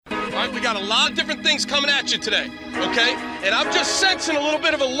All right, we got a lot of different things coming at you today, okay? And I'm just sensing a little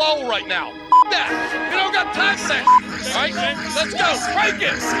bit of a lull right now. That. We don't got time for that. All right, let's go. Crank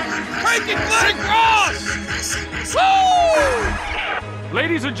it. Crank it, Glenn Cross. Woo!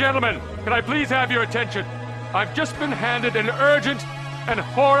 Ladies and gentlemen, can I please have your attention? I've just been handed an urgent and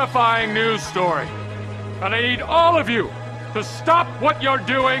horrifying news story. And I need all of you to stop what you're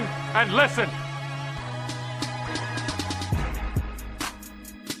doing and listen.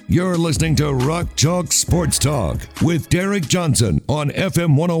 You're listening to Rock Chalk Sports Talk with Derek Johnson on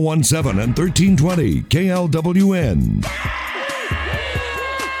FM 1017 and 1320 KLWN.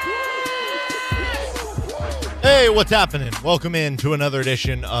 Hey, what's happening? Welcome in to another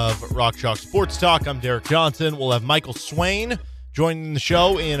edition of Rock Chalk Sports Talk. I'm Derek Johnson. We'll have Michael Swain joining the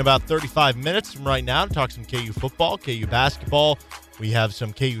show in about 35 minutes from right now to talk some KU football, KU basketball. We have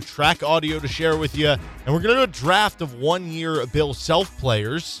some KU track audio to share with you, and we're going to do a draft of one-year Bill Self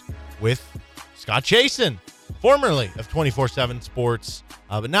players with Scott Chasen, formerly of 24/7 Sports,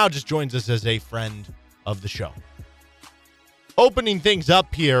 but now just joins us as a friend of the show. Opening things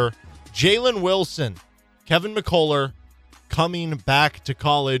up here, Jalen Wilson, Kevin McCullar coming back to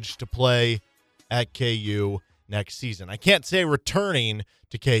college to play at KU next season. I can't say returning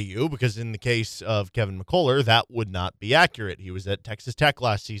to KU because in the case of Kevin McCullar, that would not be accurate. He was at Texas Tech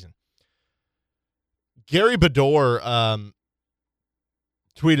last season. Gary Bedore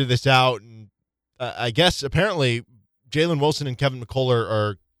tweeted this out, and I guess apparently Jalen Wilson and Kevin McCullar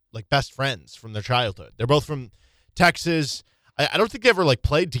are like best friends from their childhood. They're both from Texas. I don't think they ever like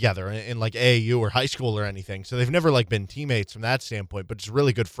played together in like AAU or high school or anything, so they've never like been teammates from that standpoint, but just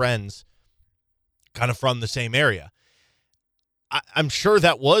really good friends kind of from the same area. I'm sure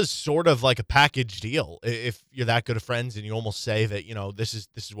that was sort of like a package deal. If you're that good of friends and you almost say that, you know, this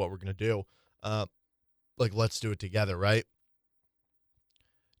is what we're going to do. Like, let's do it together, right?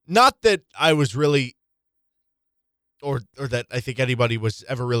 Not that I was really, or that I think anybody was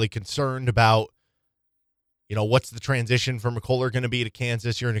ever really concerned about, you know, what's the transition for McCullar going to be to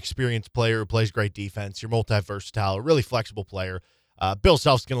Kansas? You're an experienced player who plays great defense. You're multi-versatile, a really flexible player. Bill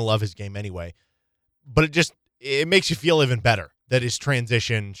Self's going to love his game anyway. But it makes you feel even better that his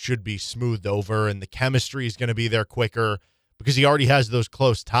transition should be smoothed over and the chemistry is going to be there quicker because he already has those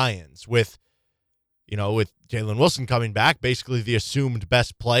close tie-ins with Jalen Wilson coming back, basically the assumed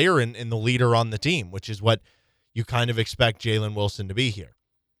best player and the leader on the team, which is what you kind of expect Jalen Wilson to be here.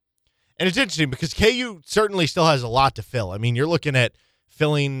 And it's interesting because KU certainly still has a lot to fill. I mean, you're looking at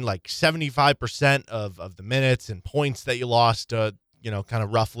filling like 75% of the minutes and points that you lost, kind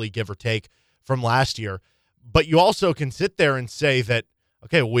of roughly give or take from last year. But you also can sit there and say that,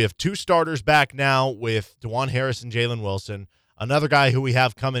 okay, well, we have two starters back now with DeJuan Harris and Jalen Wilson. Another guy who we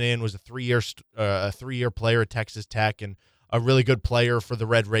have coming in was a three-year player at Texas Tech and a really good player for the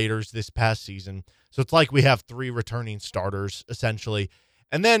Red Raiders this past season. So it's like we have three returning starters, essentially.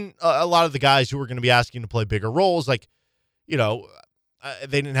 And then a lot of the guys who are going to be asking to play bigger roles, like, they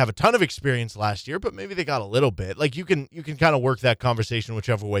didn't have a ton of experience last year, but maybe they got a little bit. Like, you can kind of work that conversation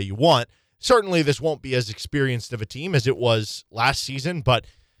whichever way you want. Certainly, this won't be as experienced of a team as it was last season, but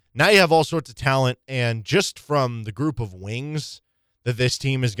now you have all sorts of talent, and just from the group of wings that this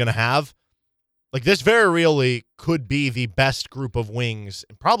team is going to have, like this very really could be the best group of wings,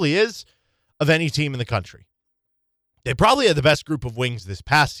 and probably is, of any team in the country. They probably had the best group of wings this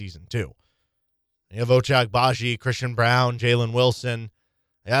past season, too. You have Ochai Agbaji, Christian Brown, Jalen Wilson.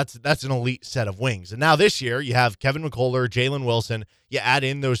 That's an elite set of wings. And now this year, you have Kevin McCullar, Jalen Wilson. You add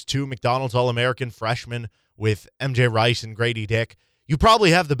in those two McDonald's All-American freshmen with MJ Rice and Grady Dick. You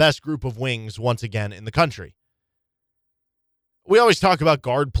probably have the best group of wings once again in the country. We always talk about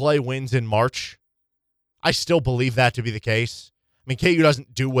guard play wins in March. I still believe that to be the case. I mean, KU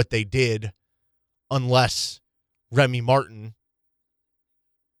doesn't do what they did unless Remy Martin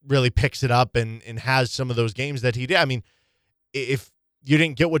really picks it up and has some of those games that he did. I mean, if you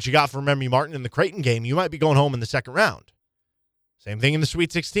didn't get what you got from Remy Martin in the Creighton game, you might be going home in the second round. Same thing in the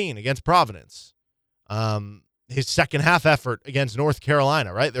Sweet 16 against Providence. His second half effort against North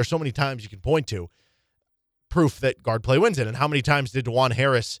Carolina, right? There's so many times you can point to proof that guard play wins it. And how many times did DeJuan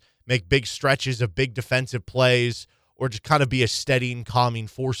Harris make big stretches of big defensive plays or just kind of be a steadying, calming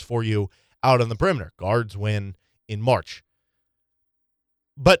force for you out on the perimeter? Guards win in March.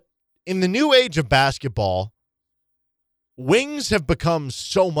 But in the new age of basketball, wings have become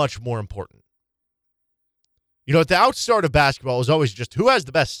so much more important. At the outstart of basketball, it was always just who has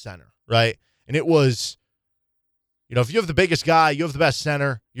the best center, right? And it was, if you have the biggest guy, you have the best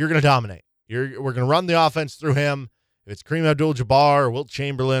center, you're going to dominate. We're going to run the offense through him. If it's Kareem Abdul-Jabbar or Wilt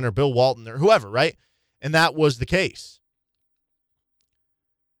Chamberlain or Bill Walton or whoever, right? And that was the case.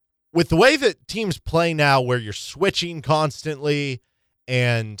 with the way that teams play now, where you're switching constantly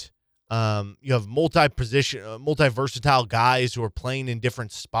and you have multi-versatile guys who are playing in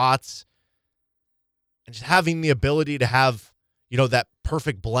different spots, and just having the ability to have, that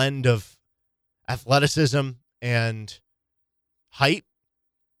perfect blend of athleticism and height,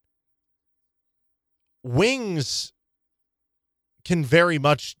 wings can very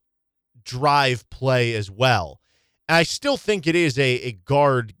much drive play as well. And I still think it is a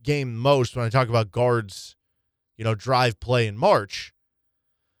guard game most when I talk about guards, drive play in March.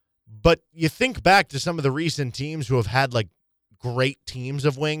 But you think back to some of the recent teams who have had like great teams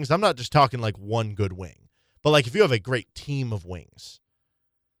of wings. I'm not just talking like one good wing, but like if you have a great team of wings.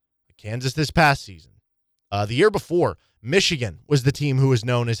 Kansas this past season. The year before, Michigan was the team who was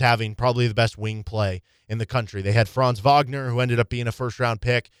known as having probably the best wing play in the country. They had Franz Wagner, who ended up being a first-round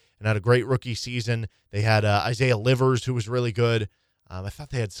pick and had a great rookie season. They had Isaiah Livers, who was really good. I thought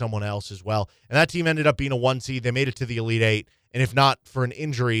they had someone else as well. And that team ended up being a 1 seed. They made it to the Elite Eight. And if not for an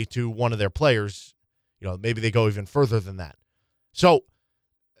injury to one of their players, maybe they go even further than that. So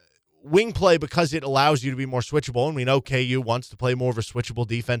wing play, because it allows you to be more switchable, and we know KU wants to play more of a switchable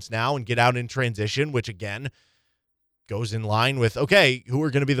defense now and get out in transition, which, again, goes in line with, okay, who are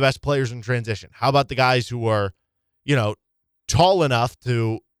going to be the best players in transition? How about the guys who are, tall enough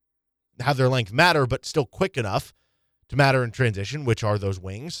to have their length matter, but still quick enough to matter in transition, which are those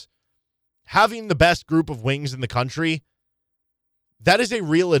wings? Having the best group of wings in the country, that is a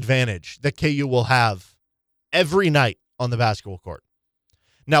real advantage that KU will have every night on the basketball court.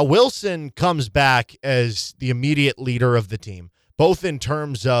 Now, Wilson comes back as the immediate leader of the team, both in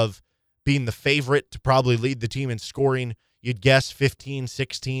terms of being the favorite to probably lead the team in scoring. You'd guess 15,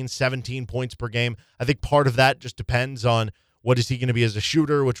 16, 17 points per game. I think part of that just depends on what is he going to be as a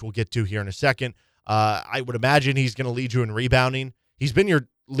shooter, which we'll get to here in a second. I would imagine he's going to lead you in rebounding. He's been your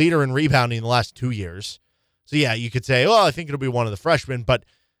leader in rebounding in the last 2 years. So, yeah, you could say, I think it'll be one of the freshmen. But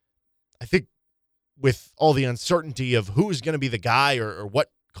I think with all the uncertainty of who's going to be the guy or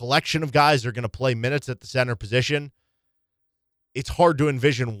what collection of guys are going to play minutes at the center position, it's hard to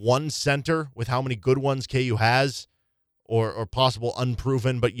envision one center with how many good ones KU has or possible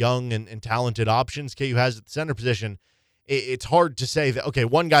unproven but young and talented options KU has at the center position. It's hard to say that, okay,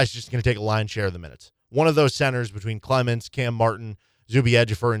 one guy's just going to take a lion's share of the minutes. One of those centers between Clements, Cam Martin, Zuby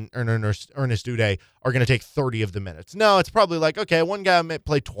Ejiofor, and Ernest Udeh are going to take 30 of the minutes. No, it's probably like, okay, one guy might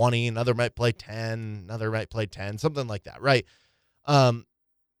play 20, another might play 10, another might play 10, something like that, right? To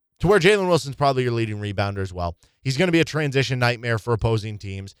where Jalen Wilson's probably your leading rebounder as well. He's going to be a transition nightmare for opposing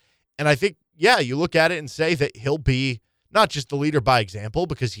teams. And I think, yeah, you look at it and say that he'll be not just the leader by example,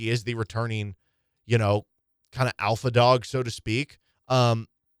 because he is the returning, kind of alpha dog, so to speak. But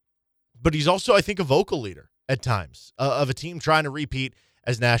he's also, I think, a vocal leader at times of a team trying to repeat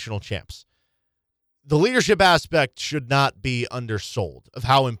as national champs. The leadership aspect should not be undersold of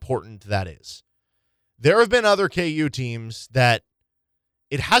how important that is. There have been other KU teams that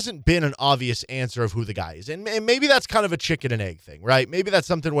it hasn't been an obvious answer of who the guy is. And maybe that's kind of a chicken and egg thing, right? Maybe that's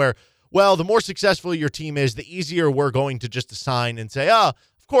something where, well, the more successful your team is, the easier we're going to just assign and say, of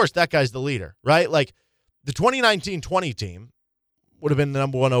course, that guy's the leader, right? Like the 2019-20 team would have been the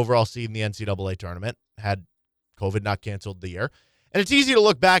number 1 overall seed in the NCAA tournament, had COVID not canceled the year. And it's easy to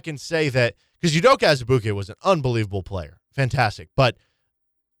look back and say that, because Udoka Azubuike was an unbelievable player, fantastic, but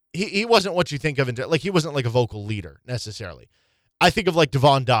he wasn't what you think of, he wasn't like a vocal leader necessarily. I think of like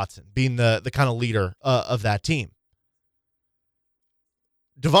Devon Dotson being the kind of leader of that team.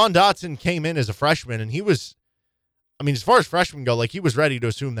 Devon Dotson came in as a freshman, and he was, as far as freshmen go, he was ready to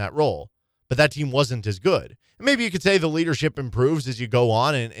assume that role, but that team wasn't as good. And maybe you could say the leadership improves as you go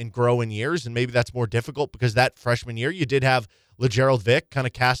on and grow in years, and maybe that's more difficult because that freshman year you did have LeGerald Vick kind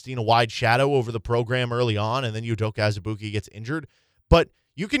of casting a wide shadow over the program early on, and then Udoka Azubuike gets injured. But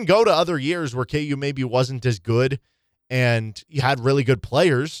you can go to other years where KU maybe wasn't as good, and you had really good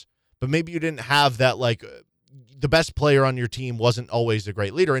players, but maybe you didn't have that, the best player on your team wasn't always a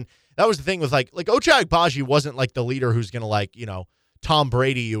great leader. And that was the thing with, Ochai Agbaji wasn't, the leader who's going to, Tom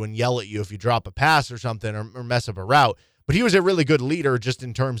Brady you and yell at you if you drop a pass or something or mess up a route. But he was a really good leader just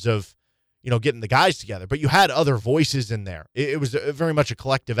in terms of, getting the guys together. But you had other voices in there. It was very much a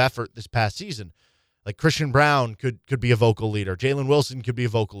collective effort this past season. Like Christian Brown could be a vocal leader. Jalen Wilson could be a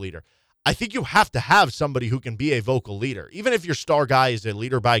vocal leader. I think you have to have somebody who can be a vocal leader. Even if your star guy is a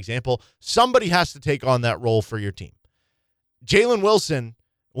leader by example, somebody has to take on that role for your team. Jalen Wilson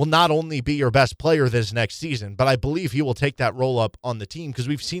will not only be your best player this next season, but I believe he will take that role up on the team because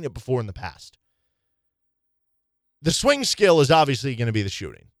we've seen it before in the past. The swing skill is obviously going to be the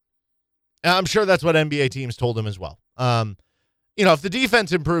shooting. And I'm sure that's what NBA teams told him as well. if the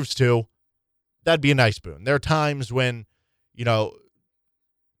defense improves too, that'd be a nice boon. There are times when,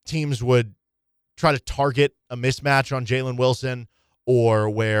 teams would try to target a mismatch on Jalen Wilson, or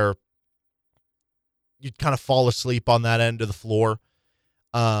where you'd kind of fall asleep on that end of the floor.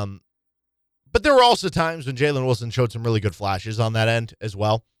 But there were also times when Jalen Wilson showed some really good flashes on that end as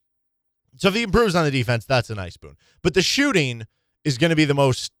well. So if he improves on the defense, that's a nice boon. But the shooting is going to be the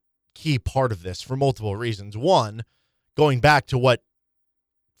most key part of this for multiple reasons. One, going back to what,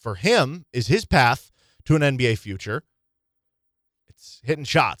 for him, is his path to an NBA future. It's hitting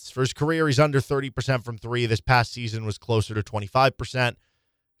shots. For his career, he's under 30% from three. This past season was closer to 25%.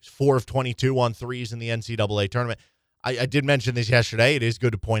 He's 4 of 22 on threes in the NCAA tournament. I did mention this yesterday. It is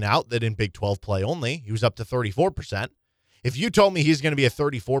good to point out that in Big 12 play only, he was up to 34%. If you told me he's going to be a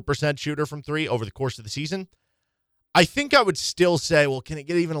 34% shooter from three over the course of the season, I think I would still say, well, can it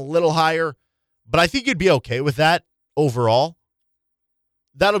get even a little higher? But I think you'd be okay with that overall.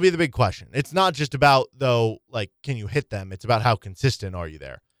 That'll be the big question. It's not just about, though, like, can you hit them? It's about how consistent are you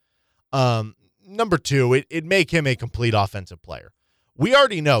there. Number two, it'd make him a complete offensive player. We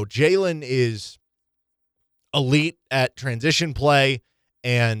already know Jalen is elite at transition play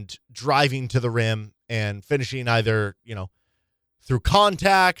and driving to the rim and finishing either, through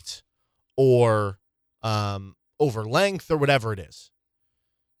contact or over length or whatever it is.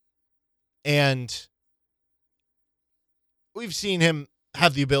 And we've seen him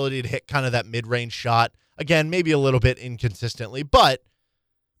have the ability to hit kind of that mid-range shot. Again, maybe a little bit inconsistently, but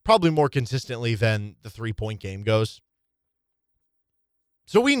probably more consistently than the three-point game goes.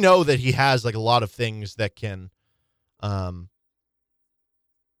 So we know that he has like a lot of things that can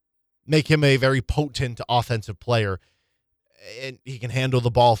make him a very potent offensive player. And he can handle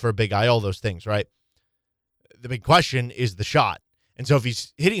the ball for a big guy, all those things, right? The big question is the shot. And so if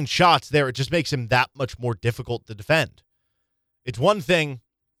he's hitting shots there, it just makes him that much more difficult to defend. It's one thing.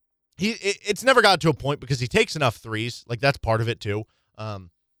 It's never got to a point because he takes enough threes. Like, that's part of it, too. The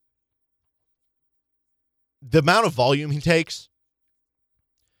amount of volume he takes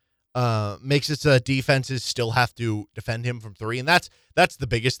makes it so that defenses still have to defend him from three. And that's the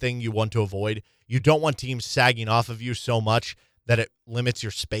biggest thing you want to avoid. You don't want teams sagging off of you so much that it limits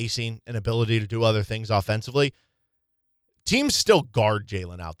your spacing and ability to do other things offensively. Teams still guard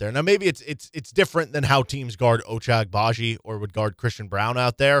Jalen out there. Now, maybe it's different than how teams guard Ochai Agbaji or would guard Christian Brown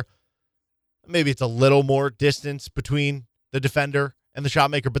out there. Maybe it's a little more distance between the defender and the shot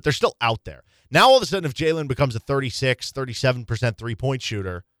maker, but they're still out there. Now, all of a sudden, if Jalen becomes a 36, 37% three-point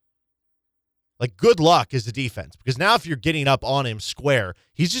shooter, like, good luck as a defense, because now if you're getting up on him square,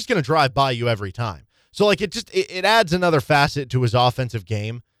 he's just going to drive by you every time. So, like, it adds another facet to his offensive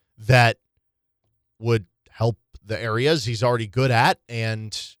game that would help the areas he's already good at.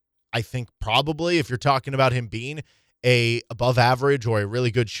 And I think probably if you're talking about him being a above average or a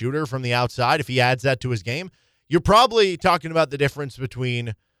really good shooter from the outside, if he adds that to his game, you're probably talking about the difference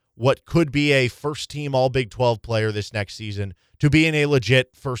between what could be a first-team All-Big 12 player this next season to being a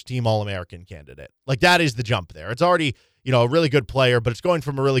legit first-team All-American candidate. Like, that is the jump there. It's already, a really good player, but it's going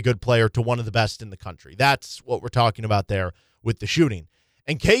from a really good player to one of the best in the country. That's what we're talking about there with the shooting.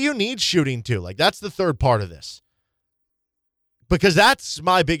 And KU needs shooting, too. Like, that's the third part of this. Because that's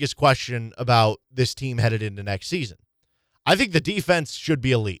my biggest question about this team headed into next season. I think the defense should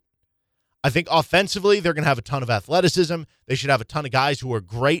be elite. I think offensively, they're going to have a ton of athleticism. They should have a ton of guys who are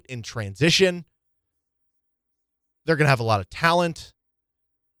great in transition. They're going to have a lot of talent.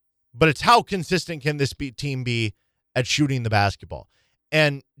 But it's how consistent can this team be at shooting the basketball?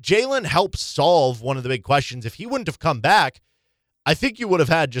 And Jalen helps solve one of the big questions. If he wouldn't have come back, I think you would have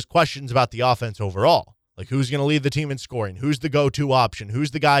had just questions about the offense overall. Like, who's going to lead the team in scoring? Who's the go-to option?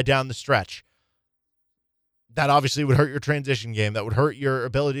 Who's the guy down the stretch? That obviously would hurt your transition game. That would hurt your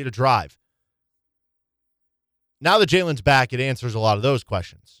ability to drive. Now that Jalen's back, it answers a lot of those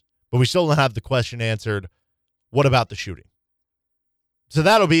questions. But we still don't have the question answered, what about the shooting? So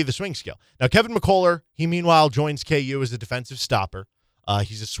that'll be the swing skill. Now, Kevin McCullar, he meanwhile joins KU as a defensive stopper.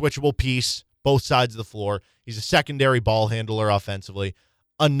 He's a switchable piece, both sides of the floor. He's a secondary ball handler offensively.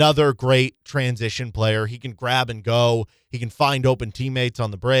 Another great transition player. He can grab and go. He can find open teammates on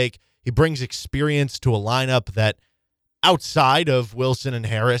the break. He brings experience to a lineup that outside of Wilson and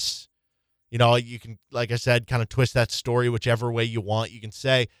Harris, you can, like I said, kind of twist that story whichever way you want. You can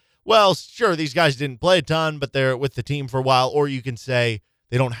say, well, sure, these guys didn't play a ton, but they're with the team for a while. Or you can say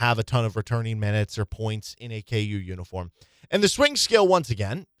they don't have a ton of returning minutes or points in a KU uniform. And the swing skill, once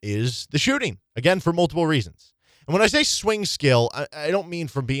again, is the shooting. Again, for multiple reasons. And when I say swing skill, I don't mean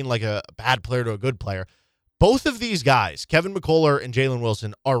from being like a bad player to a good player. Both of these guys, Kevin McCullar and Jalen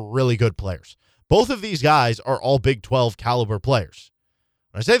Wilson, are really good players. Both of these guys are all Big 12 caliber players.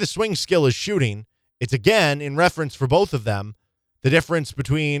 When I say the swing skill is shooting, it's again in reference for both of them, the difference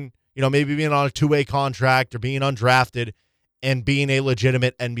between, maybe being on a two-way contract or being undrafted and being a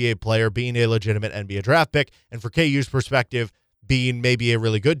legitimate NBA player, being a legitimate NBA draft pick, and for KU's perspective, being maybe a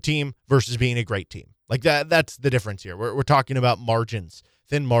really good team versus being a great team. Like that's the difference here. We're talking about margins,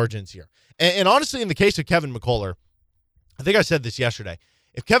 thin margins here. And honestly, in the case of Kevin McCullar, I think I said this yesterday.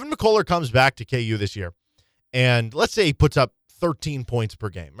 If Kevin McCullar comes back to KU this year, and let's say he puts up 13 points per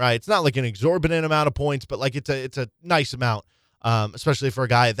game, right? It's not like an exorbitant amount of points, but like it's a nice amount, especially for a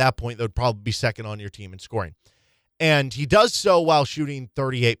guy at that point that would probably be second on your team in scoring. And he does so while shooting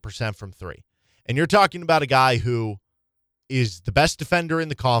 38% from three. And you're talking about a guy who is the best defender in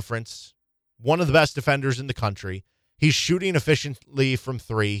the conference, one of the best defenders in the country. He's shooting efficiently from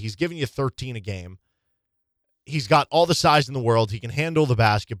three. He's giving you 13 a game. He's got all the size in the world. He can handle the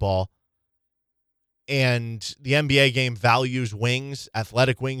basketball. And the NBA game values wings,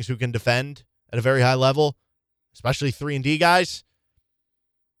 athletic wings who can defend at a very high level, especially 3-and-D guys.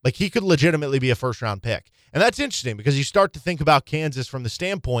 Like, he could legitimately be a first-round pick. And that's interesting because you start to think about Kansas from the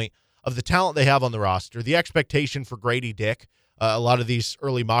standpoint of the talent they have on the roster, the expectation for Grady Dick. A lot of these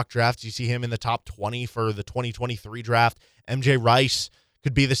early mock drafts, you see him in the top 20 for the 2023 draft. MJ Rice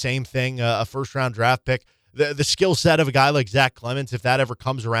could be the same thing, a first-round draft pick. The skill set of a guy like Zach Clemence, if that ever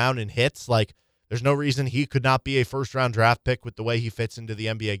comes around and hits, like, there's no reason he could not be a first-round draft pick with the way he fits into the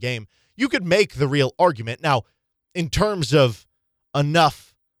NBA game. You could make the real argument. Now, in terms of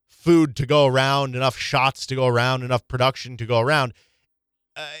enough food to go around, enough shots to go around, enough production to go around,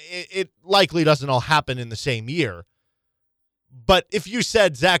 it likely doesn't all happen in the same year. But if you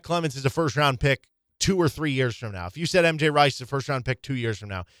said Zach Clemence is a first-round pick 2 or 3 years from now, if you said MJ Rice is a first-round pick 2 years from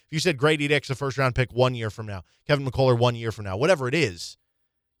now, if you said Grady Dick's a first-round pick 1 year from now, Kevin McCullar 1 year from now, whatever it is,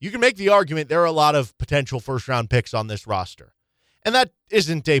 you can make the argument there are a lot of potential first-round picks on this roster. And that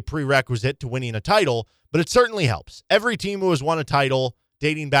isn't a prerequisite to winning a title, but it certainly helps. Every team who has won a title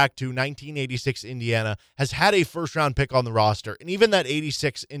dating back to 1986 Indiana has had a first-round pick on the roster. And even that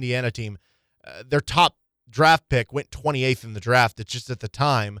 86 Indiana team, their top draft pick went 28th in the draft. It's just at the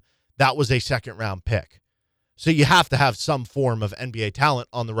time, that was a second-round pick. So you have to have some form of NBA talent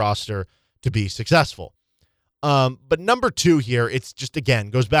on the roster to be successful. But number two here, it's just, again,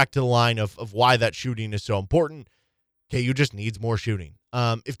 goes back to the line of why that shooting is so important. KU just needs more shooting.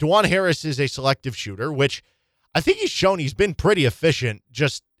 If DeJuan Harris is a selective shooter, which I think he's shown he's been pretty efficient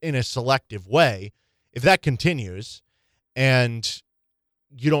just in a selective way, if that continues and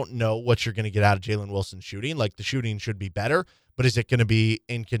you don't know what you're going to get out of Jalen Wilson shooting, like the shooting should be better, but is it going to be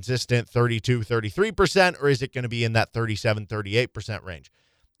inconsistent 32, 33%, or is it going to be in that 37, 38% range?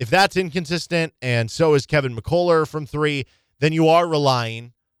 If that's inconsistent and so is Kevin McCullar from three, then you are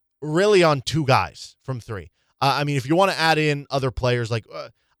relying really on two guys from three. I mean, if you want to add in other players, like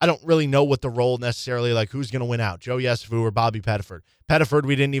I don't really know what the role necessarily, like who's going to win out, Joe Yesufu or Bobby Pettiford. Pettiford,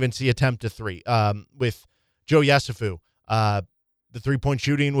 we didn't even see attempt to three. With Joe Yesufu, the three-point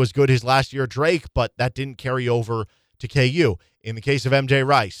shooting was good his last year at Drake, but that didn't carry over to KU. In the case of MJ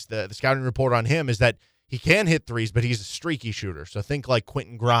Rice, the scouting report on him is that he can hit threes, but he's a streaky shooter. So think like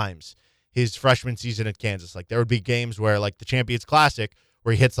Quentin Grimes, his freshman season at Kansas. Like there would be games where, like the Champions Classic,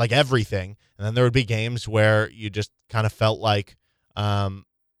 where he hits like everything, and then there would be games where you just kind of felt like,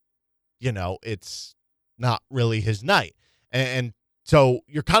 it's not really his night. And so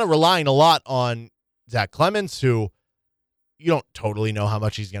you're kind of relying a lot on Zach Clemence, who you don't totally know how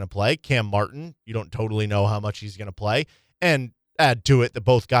much he's going to play. Cam Martin, you don't totally know how much he's going to play. And add to it that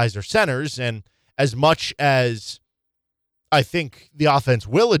both guys are centers, and as much as I think the offense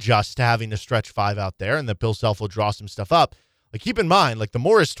will adjust to having a stretch five out there and that Bill Self will draw some stuff up, like keep in mind, like the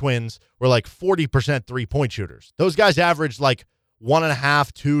Morris twins were like 40% three-point shooters. Those guys averaged like 1.5,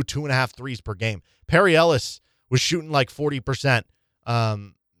 2.5 threes per game. Perry Ellis was shooting like 40%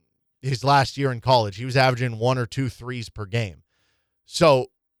 his last year in college. He was averaging 1 or 2 threes per game. So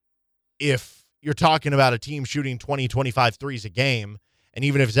if you're talking about a team shooting 20, 25 threes a game, and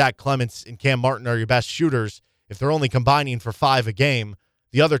even if Zach Clemence and Cam Martin are your best shooters, if they're only combining for 5 a game,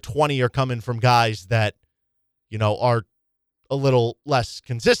 the other 20 are coming from guys that, are a little less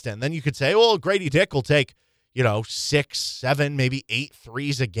consistent. Then you could say, well, Grady Dick will take, 6, 7, maybe 8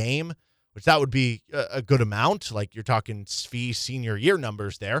 threes a game, which that would be a good amount. Like you're talking Svi senior year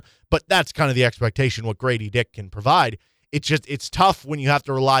numbers there, but that's kind of the expectation what Grady Dick can provide. It's tough when you have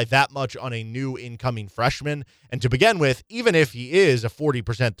to rely that much on a new incoming freshman. And to begin with, even if he is a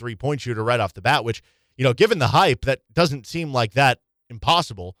 40% three-point shooter right off the bat, which, given the hype, that doesn't seem like that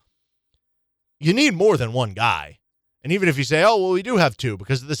impossible, you need more than one guy. And even if you say, oh, well, we do have 2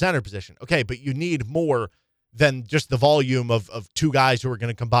 because of the center position. Okay, but you need more than just the volume of 2 guys who are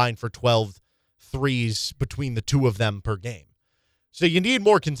going to combine for 12 threes between the 2 of them per game. So you need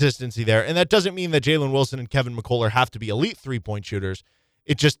more consistency there. And that doesn't mean that Jalen Wilson and Kevin McCullar have to be elite three-point shooters.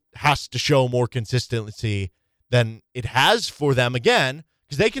 It just has to show more consistency than it has for them again,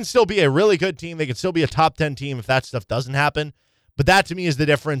 because they can still be a really good team. They can still be a top 10 team if that stuff doesn't happen. But that to me is the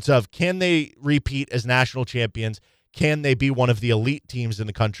difference of, can they repeat as national champions? Can they be one of the elite teams in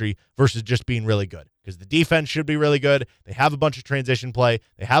the country versus just being really good? Because the defense should be really good. They have a bunch of transition play.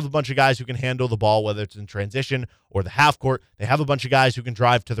 They have a bunch of guys who can handle the ball, whether it's in transition or the half court. They have a bunch of guys who can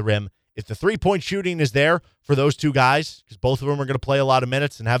drive to the rim. If the three-point shooting is there for those 2 guys, because both of them are going to play a lot of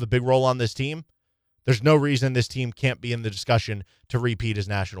minutes and have a big role on this team, there's no reason this team can't be in the discussion to repeat as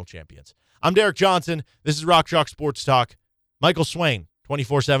national champions. I'm Derek Johnson. This is Rock Chalk Sports Talk. Michael Swain,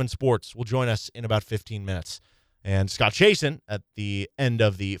 24/7 Sports, will join us in about 15 minutes. And Scott Chasen at the end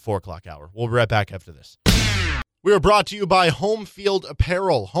of the 4 o'clock hour. We'll be right back after this. We are brought to you by Home Field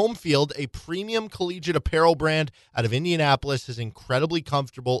Apparel. Home Field, a premium collegiate apparel brand out of Indianapolis, has incredibly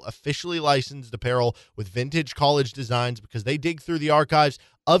comfortable, officially licensed apparel with vintage college designs because they dig through the archives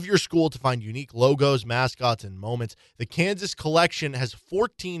of your school to find unique logos, mascots, and moments. The Kansas collection has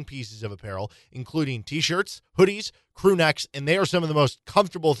 14 pieces of apparel, including t-shirts, hoodies, crew necks, and they are some of the most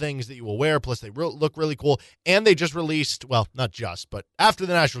comfortable things that you will wear. Plus, they look really cool. And they just released, well, not just, but after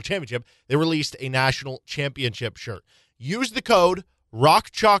the national championship, they released a national championship shirt. Use the code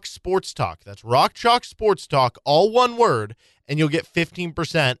Rock Chalk Sports Talk. That's Rock Chalk Sports Talk, all one word, and you'll get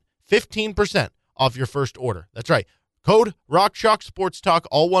 15% off your first order. That's right. Code Rock Chalk Sports Talk,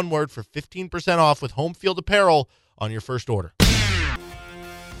 all one word, for 15% off with Home Field Apparel on your first order.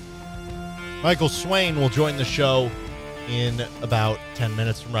 Michael Swain will join the show in about 10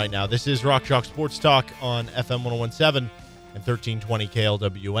 minutes from right now. This is Rock Chalk Sports Talk on FM 1017 and 1320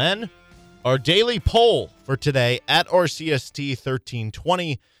 KLWN. Our daily poll for today at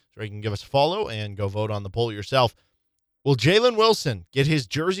RCST1320, so you can give us a follow and go vote on the poll yourself. Will Jalen Wilson get his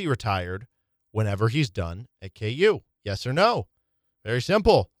jersey retired whenever he's done at KU? Yes or no? Very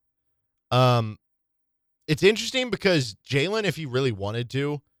simple. It's interesting because Jalen, if he really wanted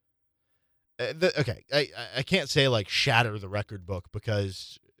to, I can't say like shatter the record book,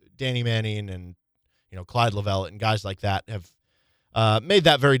 because Danny Manning and Clyde Lovellette and guys like that have made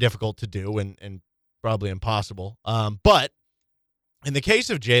that very difficult to do and probably impossible. But in the case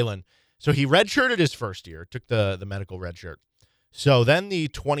of Jalen, so he redshirted his first year, took the medical redshirt. So then the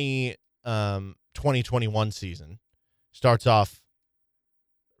 2021 season starts off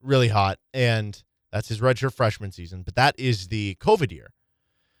really hot, and that's his redshirt freshman season, but that is the COVID year.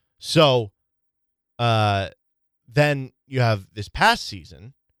 So then you have this past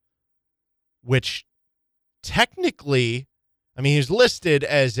season, which technically, I mean, he's listed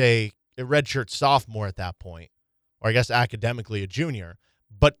as a redshirt sophomore at that point, or I guess academically a junior,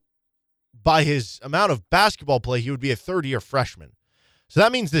 but by his amount of basketball play, he would be a third-year freshman. So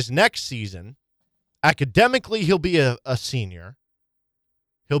that means this next season, academically, he'll be a senior.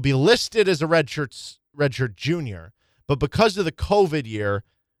 He'll be listed as a redshirt junior, but because of the COVID year,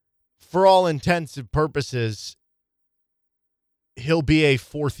 for all intents and purposes, he'll be a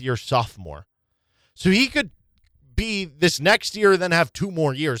fourth-year sophomore. So he could be this next year, then have 2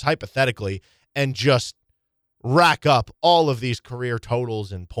 more years, hypothetically, and just rack up all of these career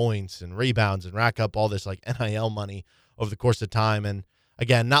totals and points and rebounds and rack up all this like NIL money over the course of time. And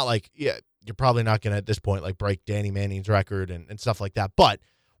again, not like, you're probably not going to at this point like break Danny Manning's record and stuff like that, but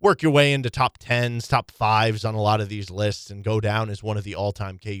work your way into top 10s, top 5s on a lot of these lists and go down as one of the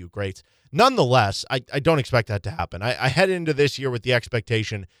all-time KU greats. Nonetheless, I don't expect that to happen. I head into this year with the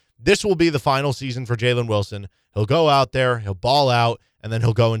expectation this will be the final season for Jalen Wilson. He'll go out there, he'll ball out, and then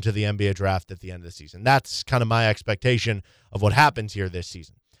he'll go into the NBA draft at the end of the season. That's kind of my expectation of what happens here this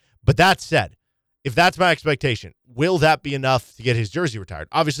season. But that said, if that's my expectation, will that be enough to get his jersey retired?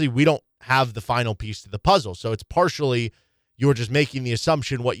 Obviously, we don't have the final piece to the puzzle, so it's partially you're just making the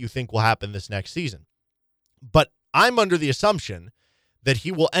assumption what you think will happen this next season. But I'm under the assumption that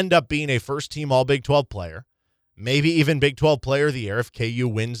he will end up being a first-team All-Big 12 player, maybe even Big 12 Player of the Year if KU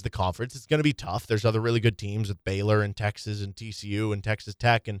wins the conference. It's going to be tough. There's other really good teams with Baylor and Texas and TCU and Texas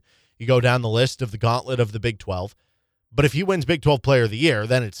Tech, and you go down the list of the gauntlet of the Big 12. But if he wins Big 12 Player of the Year,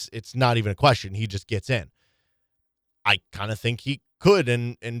 then it's not even a question. He just gets in. I kind of think he could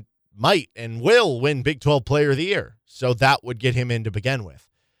and might and will win Big 12 Player of the Year. So that would get him in to begin with.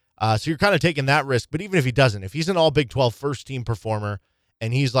 So you're kind of taking that risk. But even if he doesn't, if he's an all Big 12 first-team performer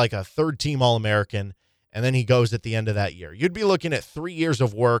and he's like a third-team All-American and then he goes at the end of that year, you'd be looking at 3 years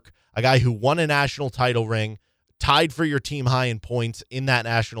of work, a guy who won a national title ring, tied for your team high in points in that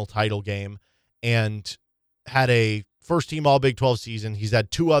national title game, and had a first-team All-Big 12 season. He's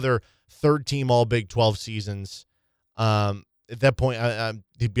had 2 other third-team All-Big 12 seasons. At that point,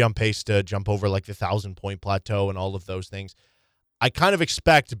 he'd be on pace to jump over like the 1,000-point plateau and all of those things. I kind of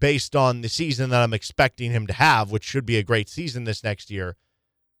expect, based on the season that I'm expecting him to have, which should be a great season this next year,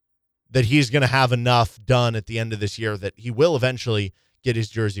 that he's going to have enough done at the end of this year that he will eventually get his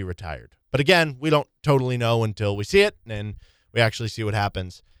jersey retired. But again, we don't totally know until we see it, and we actually see what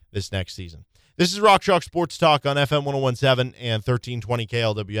happens this next season. This is Rock Chalk Sports Talk on FM 101.7 and 1320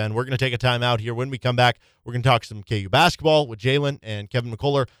 KLWN. We're going to take a time out here. When we come back, we're going to talk some KU basketball with Jalen and Kevin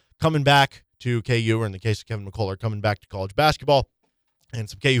McCullough coming back to KU, or in the case of Kevin McCullough, coming back to college basketball, and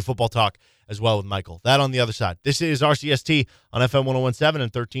some KU football talk as well with Michael. That on the other side. This is RCST on FM 101.7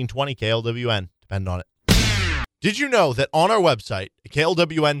 and 1320 KLWN. Depend on it. Did you know that on our website,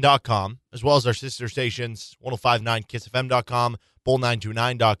 KLWN.com, as well as our sister stations, 105.9 KissFM.com,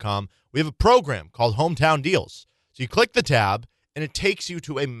 Bull929.com, we have a program called Hometown Deals. So you click the tab, and it takes you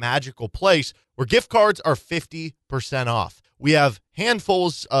to a magical place where gift cards are 50% off. We have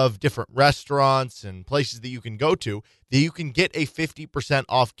handfuls of different restaurants and places that you can go to that you can get a 50%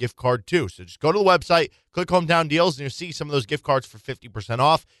 off gift card to. So just go to the website, click Hometown Deals, and you'll see some of those gift cards for 50%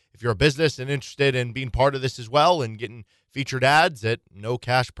 off. If you're a business and interested in being part of this as well and getting featured ads at no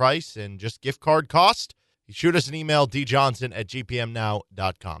cash price and just gift card cost, you shoot us an email,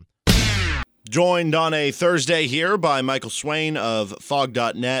 djohnson@gpmnow.com. Joined on a Thursday here by Michael Swain of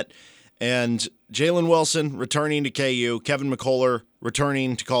Fog.net and Jalen Wilson returning to KU, Kevin McCullough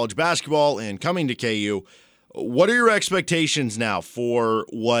returning to college basketball and coming to KU. What are your expectations now for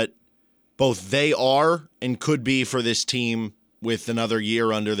what both they are and could be for this team with another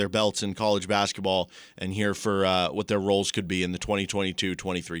year under their belts in college basketball, and here for what their roles could be in the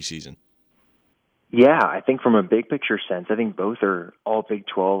 2022-23 season? Yeah, I think from a big picture sense, I think both are all Big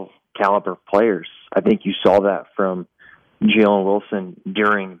 12 caliber players. I think you saw that from Jalen Wilson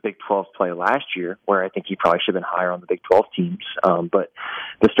during Big 12 play last year, where I think he probably should have been higher on the Big 12 teams. But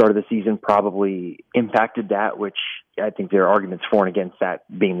the start of the season probably impacted that, which I think there are arguments for and against that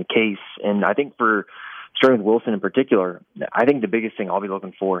being the case. And I think for starting with Wilson in particular, I think the biggest thing I'll be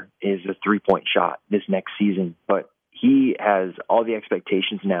looking for is a three-point shot this next season. But he has all the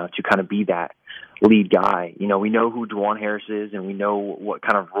expectations now to kind of be that lead guy. You know, we know who DeJuan Harris is and we know what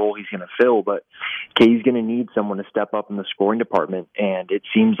kind of role he's going to fill, but KU's going to need someone to step up in the scoring department, and it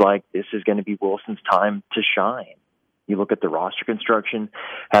seems like this is going to be Wilson's time to shine. You look at the roster construction,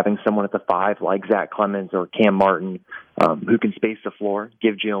 having someone at the 5 like Zach Clemens or Cam Martin who can space the floor,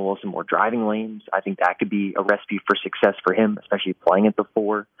 give Jalen Wilson more driving lanes. I think that could be a recipe for success for him, especially playing at the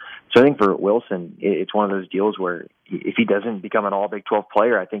 4. So I think for Wilson, it's one of those deals where if he doesn't become an all Big 12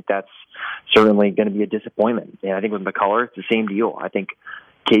 player, I think that's certainly going to be a disappointment. And I think with McCullough, it's the same deal. I think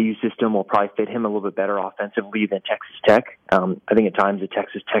KU system will probably fit him a little bit better offensively than Texas Tech. I think at times the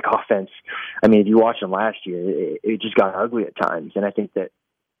Texas Tech offense, I mean, if you watched them last year, it just got ugly at times. And I think that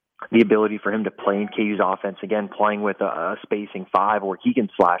the ability for him to play in KU's offense, again, playing with a spacing 5 where he can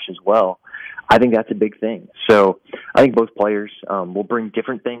slash as well, I think that's a big thing. So I think both players will bring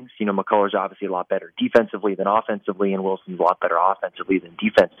different things. You know, McCullough's obviously a lot better defensively than offensively, and Wilson's a lot better offensively than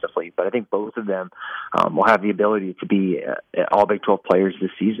defensively. But I think both of them will have the ability to be all Big 12 players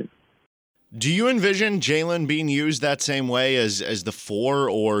this season. Do you envision Jalen being used that same way as the 4,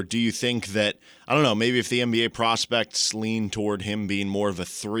 or do you think that, I don't know, maybe if the NBA prospects lean toward him being more of a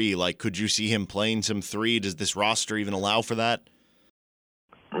 3, like could you see him playing some 3? Does this roster even allow for that?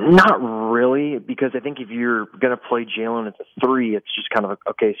 Not really, because I think if you're going to play Jalen at the 3, it's just kind of,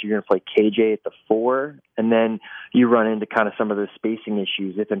 okay, so you're going to play KJ at the 4, and then you run into kind of some of the spacing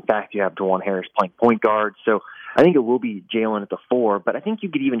issues if, in fact, you have DeJuan Harris playing point guard. So I think it will be Jalen at the 4, but I think you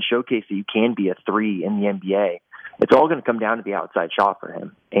could even showcase that you can be a 3 in the NBA. It's all going to come down to the outside shot for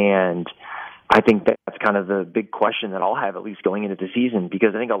him, and I think that's kind of the big question that I'll have at least going into the season,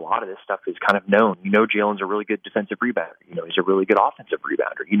 because I think a lot of this stuff is kind of known. You know, Jalen's a really good defensive rebounder. You know, he's a really good offensive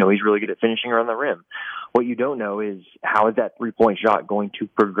rebounder. You know, he's really good at finishing around the rim. What you don't know is how is that three-point shot going to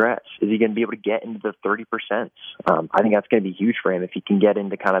progress? Is he going to be able to get into the 30%? I think that's going to be huge for him if he can get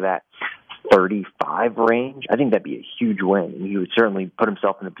into kind of that 35 range. I think that'd be a huge win, and he would certainly put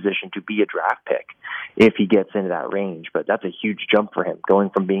himself in a position to be a draft pick if he gets into that range. But that's a huge jump for him, going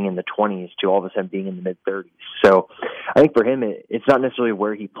from being in the 20s to all of a sudden being in the mid-30s. So I think for him, it's not necessarily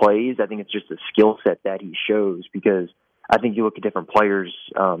where he plays. I think it's just the skill set that he shows, because I think you look at different players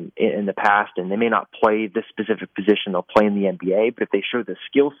in the past, and they may not play this specific position they'll play in the NBA, but if they show the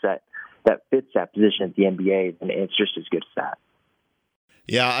skill set that fits that position at the NBA, then it's just as good as that.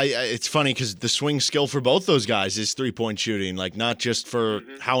 Yeah, it's funny because the swing skill for both those guys is three-point shooting, like not just for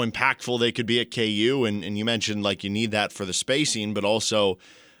how impactful they could be at KU, and you mentioned like you need that for the spacing, but also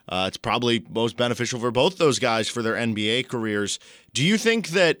it's probably most beneficial for both those guys for their NBA careers. Do you think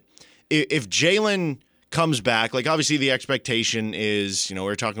that if Jalen comes back, like obviously the expectation is, we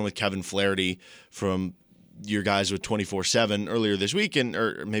were talking with Kevin Flaherty from your guys with 24/7 earlier this week,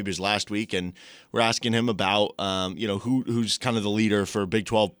 or maybe it was last week, and we're asking him about who's kind of the leader for Big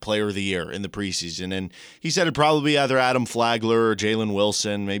 12 Player of the Year in the preseason, and he said it'd probably be either Adam Flagler or Jalen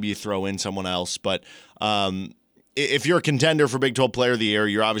Wilson. Maybe you throw in someone else, but if you're a contender for Big 12 Player of the Year,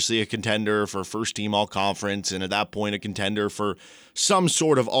 you're obviously a contender for first team All Conference, and at that point, a contender for some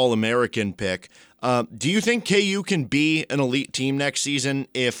sort of All American pick. Do you think KU can be an elite team next season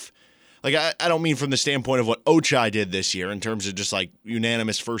if? Like, I don't mean from the standpoint of what Ochai did this year in terms of just like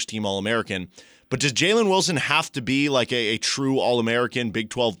unanimous first team All-American, but does Jalen Wilson have to be like a true All-American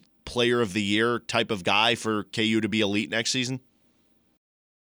Big 12 Player of the Year type of guy for KU to be elite next season?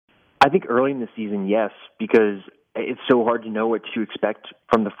 I think early in the season, yes, because it's so hard to know what to expect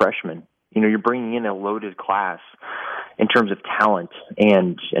from the freshmen. You're bringing in a loaded class in terms of talent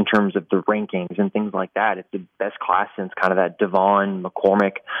and in terms of the rankings and things like that. It's the best class since kind of that Devon,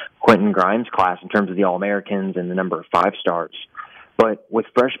 McCormick, Quentin Grimes class in terms of the All-Americans and the number of 5-stars. But with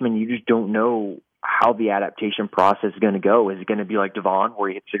freshmen, you just don't know how the adaptation process is going to go. Is it going to be like Devon, where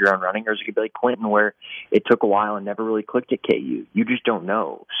he hits the ground running, or is it going to be like Quentin, where it took a while and never really clicked at KU? You just don't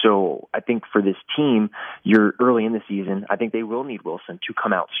know. So I think for this team, you're early in the season. I think they will need Wilson to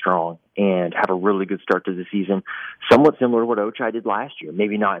come out strong and have a really good start to the season, somewhat similar to what Ochai did last year.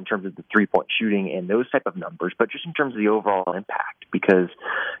 Maybe not in terms of the three-point shooting and those type of numbers, but just in terms of the overall impact. Because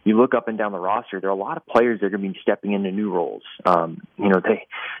you look up and down the roster, there are a lot of players that are going to be stepping into new roles.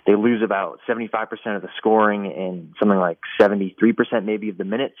 They lose about 75% of the scoring and something like 73% maybe of the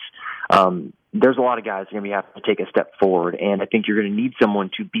minutes. There's a lot of guys that are going to have to take a step forward, and I think you're going to need someone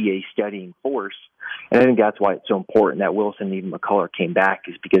to be a steadying force. And I think that's why it's so important that Wilson and even McCullough came back,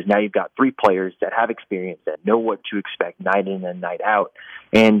 is because now you've got three players that have experience, that know what to expect night in and night out.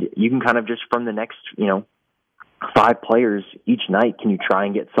 And you can kind of just from the next, 5 players each night, can you try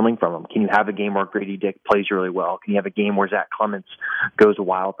and get something from them? Can you have a game where Grady Dick plays really well? Can you have a game where Zach Clements goes a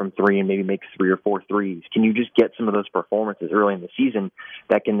while from 3 and maybe makes 3 or 4 threes? Can you just get some of those performances early in the season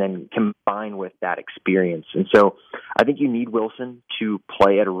that can then combine with that experience? And so I think you need Wilson to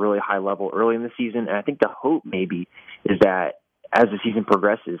play at a really high level early in the season. And I think the hope maybe is that as the season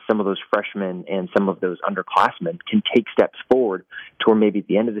progresses, some of those freshmen and some of those underclassmen can take steps forward to where maybe at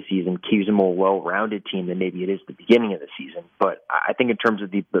the end of the season, KU's a more well-rounded team than maybe it is at the beginning of the season. But I think in terms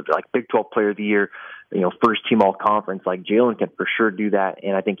of the Big 12 Player of the Year, first team all conference, like Jalen can for sure do that,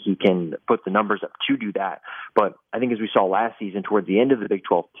 and I think he can put the numbers up to do that. But I think as we saw last season, toward the end of the Big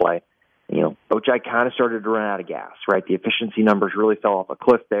 12 play, Ochai kind of started to run out of gas, right? The efficiency numbers really fell off a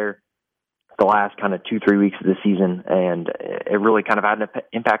cliff there the last kind of 2-3 weeks of the season, and it really kind of had an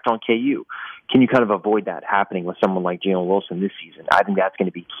impact on KU. Can you kind of avoid that happening with someone like Jalen Wilson this season? I think that's going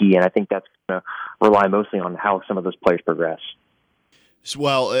to be key, and I think that's going to rely mostly on how some of those players progress.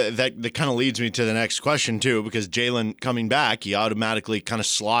 Well, that kind of leads me to the next question, too, because Jalen coming back, he automatically kind of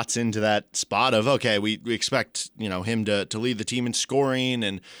slots into that spot of, okay, we expect him to lead the team in scoring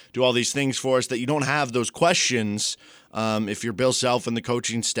and do all these things for us, that you don't have those questions if you're Bill Self and the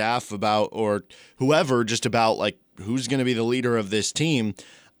coaching staff about, or whoever, just about like who's going to be the leader of this team.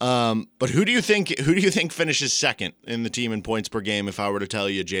 But who do you think finishes second in the team in points per game if I were to tell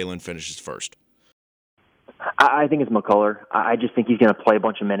you Jalen finishes first? I think it's McCullough. I just think he's going to play a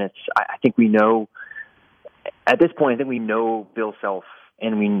bunch of minutes. I think we know, at this point, I think we know Bill Self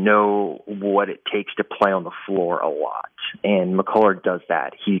and we know what it takes to play on the floor a lot. And McCullough does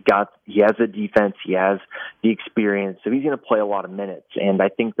that. He has the defense, he has the experience, so he's going to play a lot of minutes. And I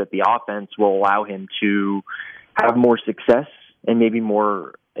think that the offense will allow him to have more success and maybe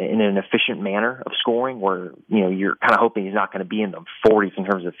more in an efficient manner of scoring, where you're kind of hoping he's not going to be in the 40s in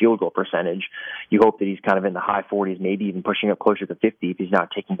terms of field goal percentage. You hope that he's kind of in the high 40s, maybe even pushing up closer to 50 if he's not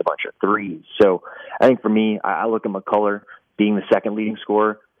taking a bunch of threes. So I think for me, I look at McCullough being the second leading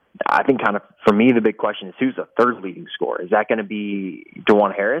scorer. I think kind of for me, the big question is who's the third leading scorer? Is that going to be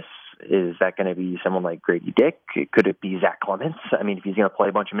DeJuan Harris? Is that going to be someone like Grady Dick? Could it be Zach Clements? I mean, if he's going to play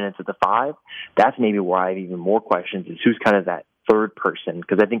a bunch of minutes at the 5, that's maybe where I have even more questions, is who's kind of that third person,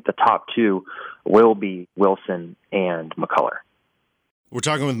 because I think the top 2 will be Wilson and McCullough. We're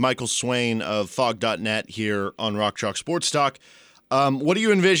talking with Michael Swain of Fog.net here on Rock Chalk Sports Talk. What do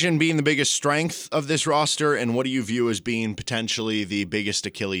you envision being the biggest strength of this roster, and what do you view as being potentially the biggest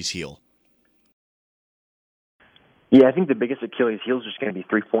Achilles heel? Yeah, I think the biggest Achilles heel is just going to be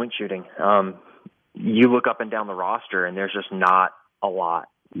three-point shooting. You look up and down the roster, and there's just not a lot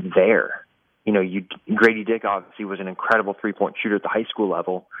there. Grady Dick obviously was an incredible three-point shooter at the high school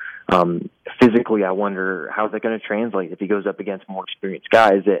level. Physically, I wonder how's that going to translate if he goes up against more experienced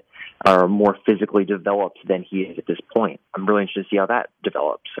guys that are more physically developed than he is at this point. I'm really interested to see how that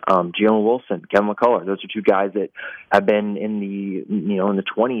develops. Jalen Wilson, Kevin McCullough, those are two guys that have been in the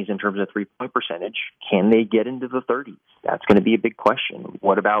 20s in terms of three-point percentage. Can they get into the 30s? That's going to be a big question.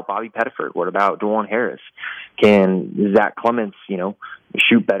 What about Bobby Pettiford? What about DeJuan Harris? Can Zach Clements,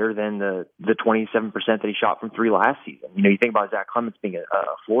 shoot better than the 27% that he shot from three last season? You think about Zach Clements being a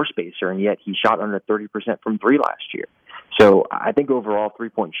floor spacer, and yet he shot under 30% from three last year. So I think overall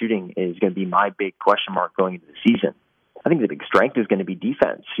three-point shooting is going to be my big question mark going into the season. I think the big strength is going to be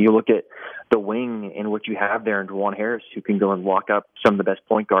defense. You look at the wing and what you have there in DeJuan Harris, who can go and lock up some of the best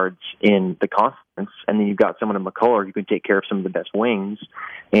point guards in the conference, and then you've got someone in McCullough who can take care of some of the best wings.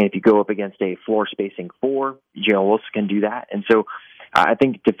 And if you go up against a floor spacing four, Jalen Wilson can do that. And so I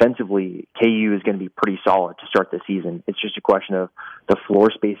think defensively, KU is going to be pretty solid to start the season. It's just a question of the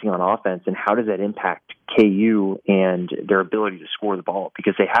floor spacing on offense and how does that impact KU and their ability to score the ball,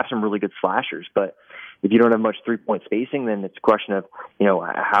 because they have some really good slashers, but if you don't have much three-point spacing, then it's a question of,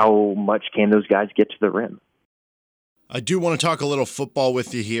 how much can those guys get to the rim? I do want to talk a little football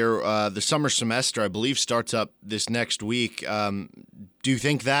with you here. The summer semester, I believe, starts up this next week. Do you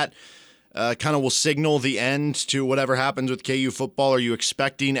think that kind of will signal the end to whatever happens with KU football? Are you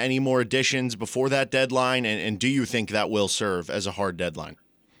expecting any more additions before that deadline? And do you think that will serve as a hard deadline?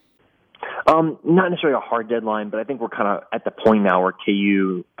 Not necessarily a hard deadline, but I think we're kind of at the point now where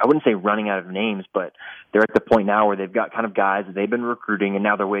KU, I wouldn't say running out of names, but they're at the point now where they've got kind of guys that they've been recruiting and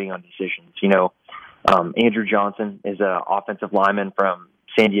now they're waiting on decisions. Andrew Johnson is an offensive lineman from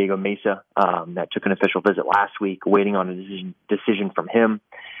San Diego Mesa that took an official visit last week, waiting on a decision from him.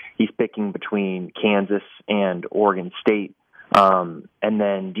 He's picking between Kansas and Oregon State. And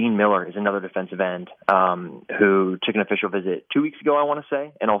then Dean Miller is another defensive end who took an official visit 2 weeks ago, I want to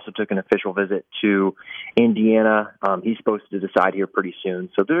say, and also took an official visit to Indiana. He's supposed to decide here pretty soon.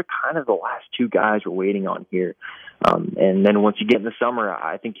 So they're kind of the last two guys we're waiting on here. And then once you get in the summer,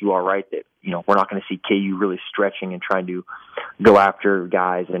 I think you are right that, we're not going to see KU really stretching and trying to go after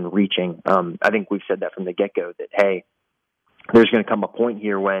guys and reaching. I think we've said that from the get-go that, hey, there's going to come a point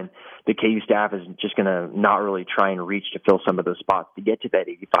here when the KU staff is just going to not really try and reach to fill some of those spots to get to that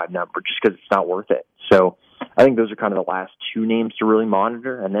 85 number just because it's not worth it. So I think those are kind of the last two names to really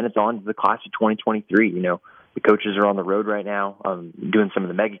monitor. And then it's on to the class of 2023. The coaches are on the road right now doing some of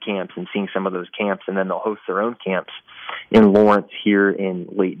the mega camps and seeing some of those camps, and then they'll host their own camps in Lawrence here in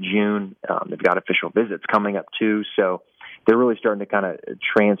late June. They've got official visits coming up too. So they're really starting to kind of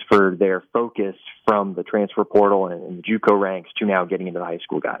transfer their focus from the transfer portal and the JUCO ranks to now getting into the high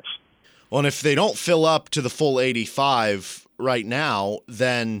school guys. Well, and if they don't fill up to the full 85 right now,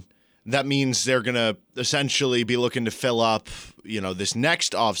 then that means they're going to essentially be looking to fill up, this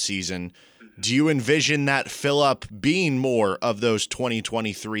next offseason. Do you envision that fill up being more of those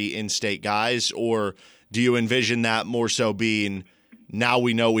 2023 in-state guys, or do you envision that more so being now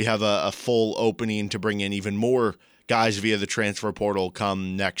we know we have a full opening to bring in even more guys via the transfer portal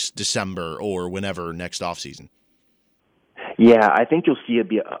come next December or whenever next offseason? Yeah, I think you'll see it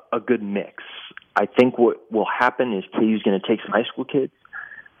be a good mix. I think what will happen is KU's going to take some high school kids.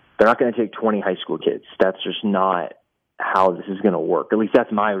 They're not going to take 20 high school kids. That's just not how this is going to work. At least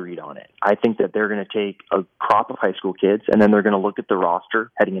that's my read on it. I think that they're going to take a crop of high school kids, and then they're going to look at the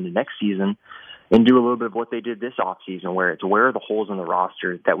roster heading into next season and do a little bit of what they did this offseason, where it's where are the holes in the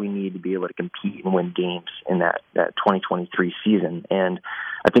roster that we need to be able to compete and win games in that 2023 season. And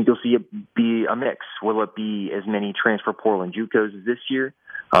I think you'll see it be a mix. Will it be as many transfer portal and JUCOs as this year?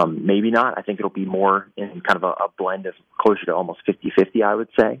 Maybe not. I think it'll be more in kind of a blend of closer to almost 50-50, I would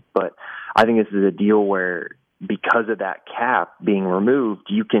say. But I think this is a deal where because of that cap being removed,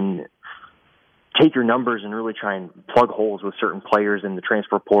 you can take your numbers and really try and plug holes with certain players in the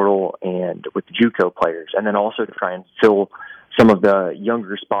transfer portal and with the JUCO players, and then also to try and fill some of the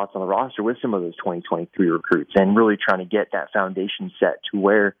younger spots on the roster with some of those 2023 recruits, and really trying to get that foundation set to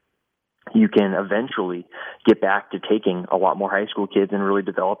where you can eventually get back to taking a lot more high school kids and really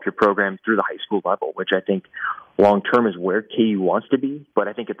develop your program through the high school level, which I think long-term is where KU wants to be. But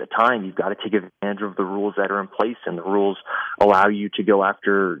I think at the time, you've got to take advantage of the rules that are in place, and the rules allow you to go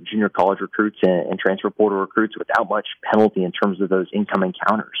after junior college recruits and transfer portal recruits without much penalty in terms of those incoming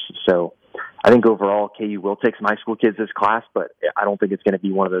counters. So I think overall KU will take some high school kids this class, but I don't think it's going to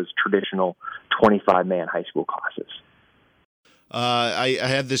be one of those traditional 25-man high school classes. I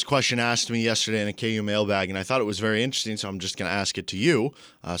had this question asked to me yesterday in a KU mailbag, and I thought it was very interesting, so I'm just going to ask it to you.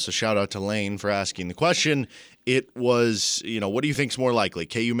 So shout out to Lane for asking the question. It was, what do you think is more likely?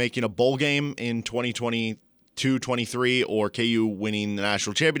 KU making a bowl game in 2022-23 or KU winning the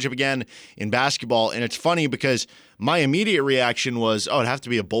national championship again in basketball? And it's funny because my immediate reaction was, it'd have to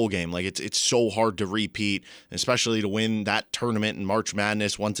be a bowl game. Like, it's so hard to repeat, especially to win that tournament in March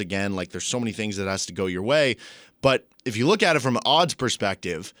Madness once again. Like, there's so many things that has to go your way. But if you look at it from an odds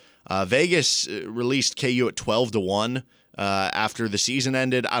perspective, Vegas released KU at 12-1 after the season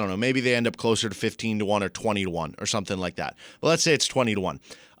ended. I don't know, maybe they end up closer to 15-1 or 20-1 or something like that. But let's say it's 20-1.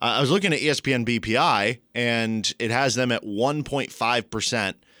 I was looking at ESPN BPI, and it has them at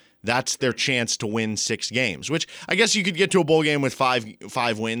 1.5%. That's their chance to win 6 games, which I guess you could get to a bowl game with five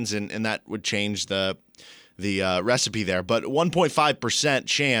wins, and that would change the recipe there. But 1.5%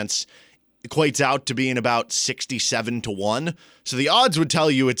 chance equates out to being about 67-1. So the odds would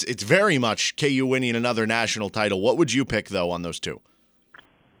tell you it's very much KU winning another national title. What would you pick, though, on those two?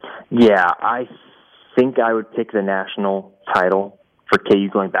 Yeah, I think I would pick the national title for KU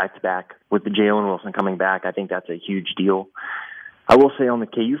going back-to-back. With the Jalen Wilson coming back, I think that's a huge deal. I will say on the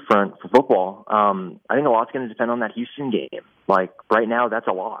KU front for football, I think a lot's going to depend on that Houston game. Like, right now, that's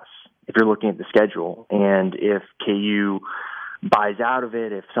a loss if you're looking at the schedule. And if KU buys out of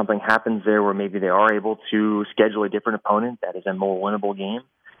it, if something happens there where maybe they are able to schedule a different opponent that is a more winnable game,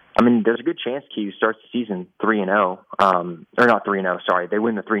 I mean, there's a good chance KU starts the season 3-0, or not 3-0, sorry. They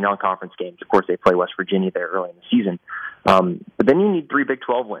win the 3 non-conference games. Of course, they play West Virginia there early in the season. But then you need 3 Big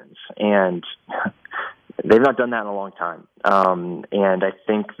 12 wins, and they've not done that in a long time. And I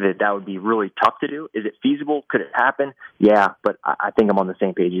think that would be really tough to do. Is it feasible? Could it happen? Yeah, but I think I'm on the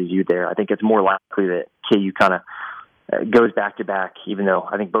same page as you there. I think it's more likely that KU kind of goes back-to-back, even though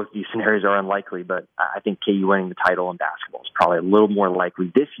I think both of these scenarios are unlikely, but I think KU winning the title in basketball is probably a little more likely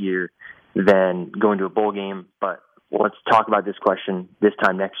this year than going to a bowl game. But let's talk about this question this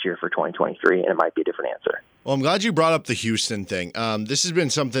time next year for 2023, and it might be a different answer. Well, I'm glad you brought up the Houston thing. This has been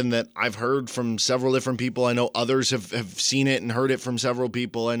something that I've heard from several different people. I know others have seen it and heard it from several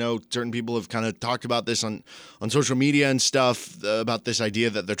people. I know certain people have kind of talked about this on social media and stuff, about this idea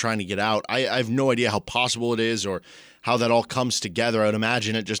that they're trying to get out. I have no idea how possible it is or how that all comes together. I would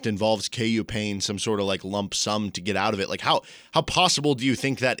imagine it just involves KU paying some sort of like lump sum to get out of it. Like how possible do you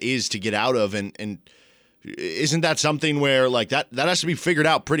think that is to get out of? And isn't that something where like that has to be figured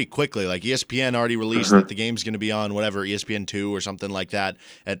out pretty quickly? Like ESPN already released that the game's going to be on whatever, ESPN 2 or something like that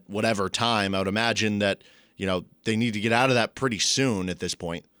at whatever time. I would imagine that, they need to get out of that pretty soon at this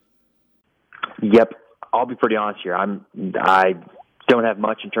point. Yep. I'll be pretty honest here. I don't have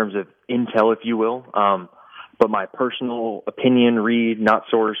much in terms of intel, if you will. But my personal opinion, read, not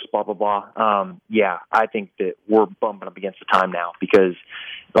source, blah, blah, blah. Yeah, I think that we're bumping up against the time now because,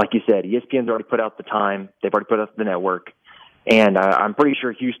 like you said, ESPN's already put out the time. They've already put out the network. And I'm pretty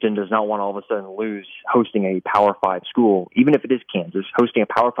sure Houston does not want all of a sudden lose hosting a Power 5 school, even if it is Kansas, hosting a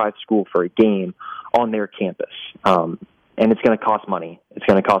Power 5 school for a game on their campus. And it's going to cost money. It's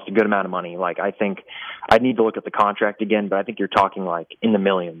going to cost a good amount of money. Like, I think I'd need to look at the contract again, but I think you're talking like in the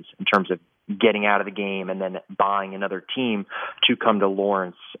millions in terms of getting out of the game and then buying another team to come to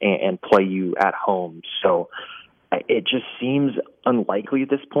Lawrence and play you at home. So it just seems unlikely at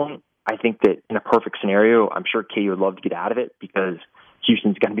this point. I think that in a perfect scenario, I'm sure KU would love to get out of it because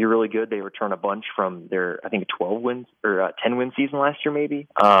Houston's going to be really good. They return a bunch from their, I think, 12 wins or 10-win season last year, maybe.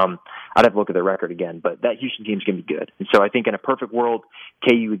 I'd have to look at their record again, but that Houston team's going to be good. And so I think in a perfect world,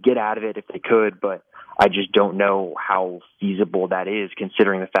 KU would get out of it if they could, but I just don't know how feasible that is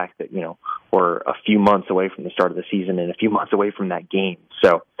considering the fact that, we're a few months away from the start of the season and a few months away from that game.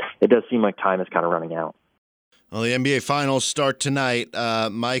 So it does seem like time is kind of running out. Well, the NBA Finals start tonight.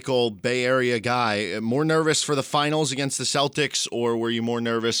 Michael, Bay Area guy, more nervous for the finals against the Celtics, or were you more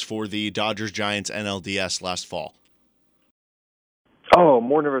nervous for the Dodgers-Giants NLDS last fall? Oh,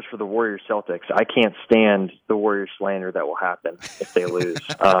 more nervous for the Warriors-Celtics. I can't stand the Warriors slander that will happen if they lose.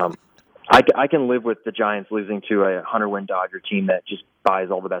 I can live with the Giants losing to a 100-win Dodger team that just buys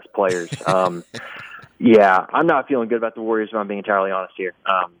all the best players. Yeah, I'm not feeling good about the Warriors if I'm being entirely honest here.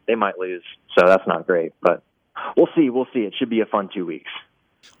 They might lose, so that's not great, but we'll see. It should be a fun 2 weeks.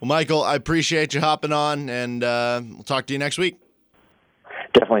 Well, Michael, I appreciate you hopping on, and we'll talk to you next week.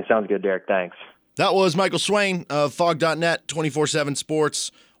 Definitely sounds good, Derek. Thanks. That was Michael Swain of Fog.net, 24/7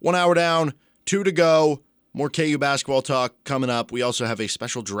 Sports. 1 hour down, 2 to go. More KU basketball talk coming up. We also have a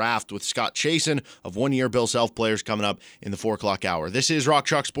special draft with Scott Chasen of one-year Bill Self players coming up in the 4 o'clock hour. This is Rock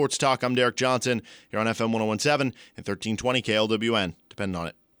Chalk Sports Talk. I'm Derek Johnson here on FM 101.7 and 1320 KLWN. Depending on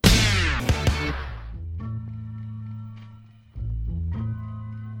it.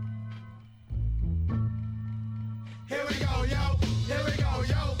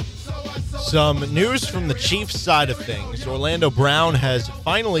 Some news from the Chiefs side of things. Orlando Brown has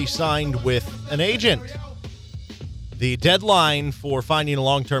finally signed with an agent. The deadline for finding a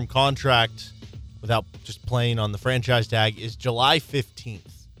long-term contract without just playing on the franchise tag is July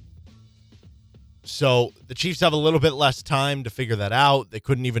 15th. So the Chiefs have a little bit less time to figure that out. They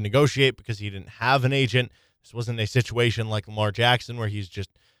couldn't even negotiate because he didn't have an agent. This wasn't a situation like Lamar Jackson where he's just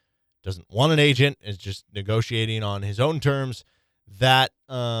doesn't want an agent, is just negotiating on his own terms. That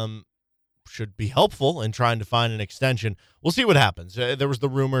should be helpful in trying to find an extension. We'll see what happens. There was the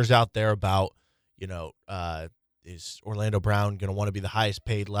rumors out there about, is Orlando Brown going to want to be the highest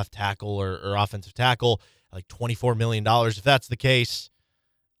paid left tackle or offensive tackle, like $24 million? If that's the case,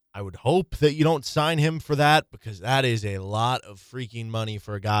 I would hope that you don't sign him for that, because that is a lot of freaking money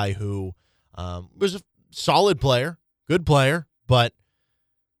for a guy who was a solid player, good player, but,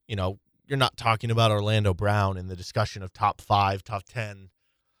 you're not talking about Orlando Brown in the discussion of top 5, top 10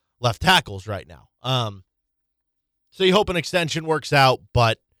 left tackles right now. So you hope an extension works out,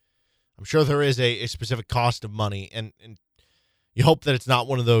 but I'm sure there is a specific cost of money, and you hope that it's not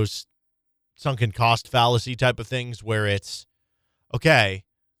one of those sunken cost fallacy type of things where it's, okay,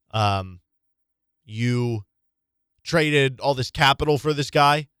 you traded all this capital for this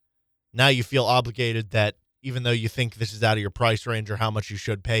guy. Now you feel obligated that even though you think this is out of your price range or how much you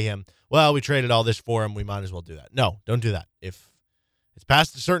should pay him, well, we traded all this for him, we might as well do that. No, don't do that. If it's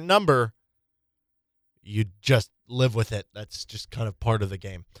past a certain number, you just live with it. That's just kind of part of the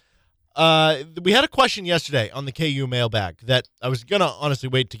game. We had a question yesterday on the KU mailbag that I was going to honestly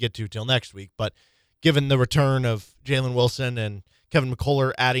wait to get to till next week, but given the return of Jalen Wilson and Kevin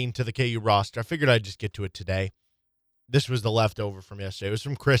McCullough adding to the KU roster, I figured I'd just get to it today. This was the leftover from yesterday. It was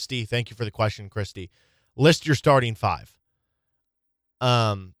from Christy. Thank you for the question, Christy. List your starting 5.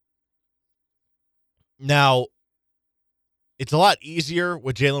 Now, it's a lot easier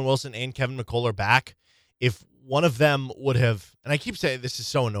with Jalen Wilson and Kevin McCullough back if one of them would have, and I keep saying this is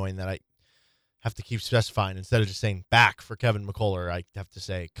so annoying that I have to keep specifying instead of just saying back for Kevin McCullough, I have to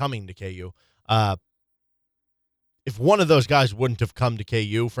say coming to KU. If one of those guys wouldn't have come to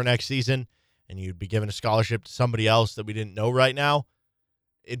KU for next season and you'd be given a scholarship to somebody else that we didn't know right now,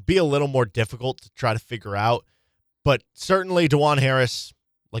 it'd be a little more difficult to try to figure out. But certainly DeJuan Harris,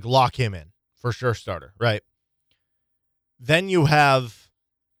 lock him in. For sure starter, right? Then you have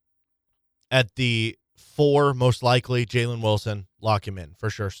at the 4, most likely, Jalen Wilson, lock him in.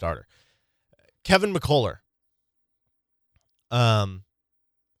 For sure starter. Kevin McCullough,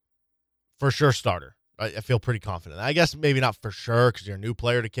 for sure starter. I feel pretty confident. I guess maybe not for sure because you're a new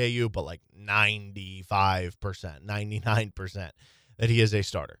player to KU, but 95%, 99% that he is a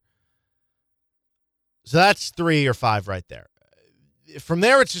starter. So that's 3 or 5 right there. From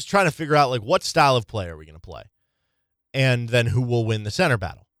there, it's just trying to figure out what style of play are we going to play, and then who will win the center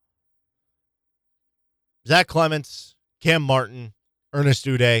battle. Zach Clements, Cam Martin, Ernest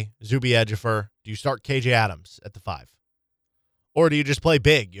Uday, Zuby Ejiofor. Do you start KJ Adams at the 5? Or do you just play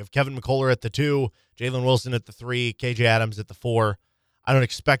big? You have Kevin McCullough at the 2, Jalen Wilson at the 3, KJ Adams at the 4. I don't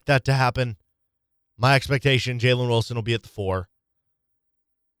expect that to happen. My expectation, Jalen Wilson will be at the 4.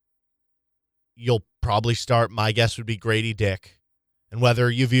 You'll probably start, my guess would be Grady Dick. And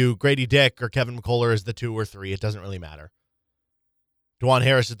whether you view Grady Dick or Kevin McCullough as the 2 or 3, it doesn't really matter. DeJuan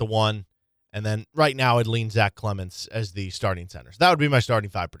Harris at the 1. And then right now I'd lean Zach Clements as the starting centers. That would be my starting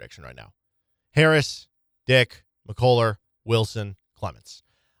 5 prediction right now. Harris, Dick, McCullough, Wilson, Clements.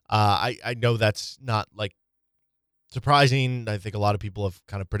 I know that's not surprising. I think a lot of people have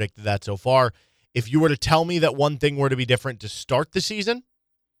kind of predicted that so far. If you were to tell me that one thing were to be different to start the season,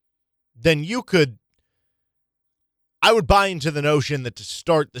 then I would buy into the notion that to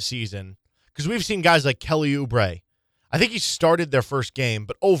start the season, because we've seen guys like Kelly Oubre. I think he started their first game,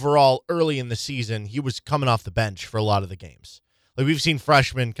 but overall, early in the season, he was coming off the bench for a lot of the games. We've seen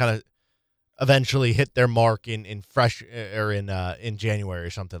freshmen kind of eventually hit their mark in January or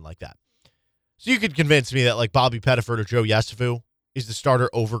something like that. So you could convince me that Bobby Pettiford or Joe Yesufu is the starter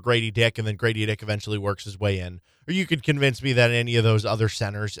over Grady Dick, and then Grady Dick eventually works his way in. Or you could convince me that any of those other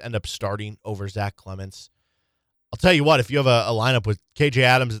centers end up starting over Zach Clements. I'll tell you what, if you have a lineup with KJ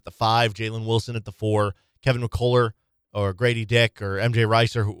Adams at the 5, Jalen Wilson at the 4, Kevin McCullough or Grady Dick or MJ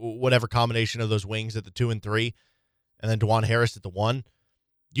Rice or whatever combination of those wings at the 2 and 3, and then DeJuan Harris at the 1,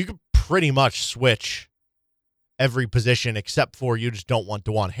 you could pretty much switch every position except for you just don't want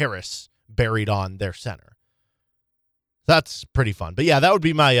DeJuan Harris buried on their center. That's pretty fun. But yeah, that would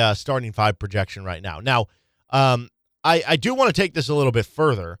be my starting 5 projection right now. Now, I do want to take this a little bit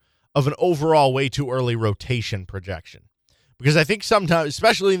further of an overall way too early rotation projection. Because I think sometimes,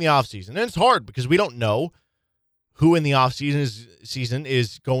 especially in the offseason, and it's hard because we don't know who in the offseason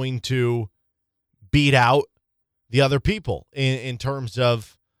is going to beat out the other people in terms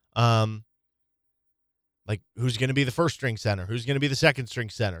of like who's going to be the first string center, who's going to be the second string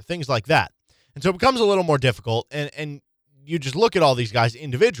center, things like that. And so it becomes a little more difficult, and you just look at all these guys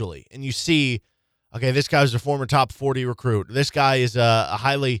individually, and you see, okay, this guy's a former top 40 recruit. This guy is a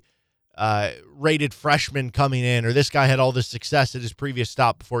highly rated freshman coming in, or this guy had all this success at his previous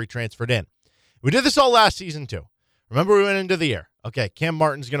stop before he transferred in. We did this all last season, too. Remember, we went into the year. Okay, Cam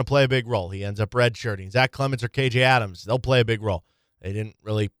Martin's going to play a big role. He ends up redshirting. Zach Clements or KJ Adams, they'll play a big role. They didn't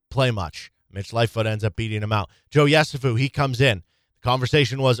really play much. Mitch Lightfoot ends up beating him out. Joe Yesufu, he comes in. The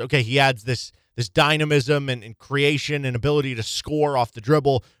conversation was, okay, he adds this dynamism and creation and ability to score off the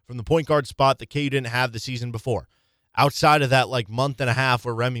dribble from the point guard spot that KU didn't have the season before. Outside of that like month and a half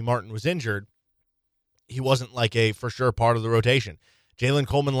where Remy Martin was injured, he wasn't like a for sure part of the rotation. Jalen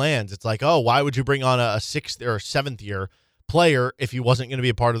Coleman lands. It's like, oh, why would you bring on a sixth or seventh year player if he wasn't going to be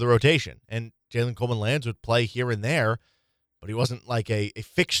a part of the rotation? And Jalen Coleman lands would play here and there, but he wasn't like a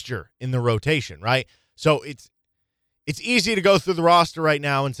fixture in the rotation, right? So it's easy to go through the roster right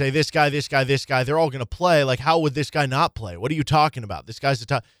now and say this guy, they're all going to play. Like, how would this guy not play? What are you talking about? This guy's the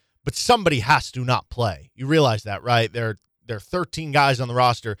top. But somebody has to not play. You realize that, right? There are 13 guys on the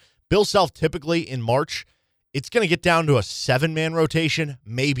roster. Bill Self typically in March, it's going to get down to a 7-man rotation,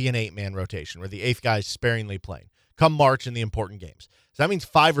 maybe an 8-man rotation, where the 8th guy is sparingly playing come March in the important games. So that means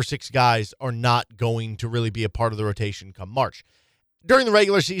 5 or 6 guys are not going to really be a part of the rotation come March. During the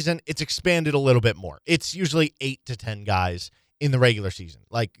regular season, it's expanded a little bit more. It's usually 8 to 10 guys in the regular season.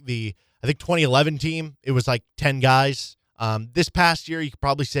 Like I think 2011 team, it was like 10 guys. This past year, you could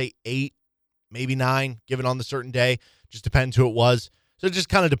probably say 8, maybe 9, given on the certain day. Just depends who it was. So it just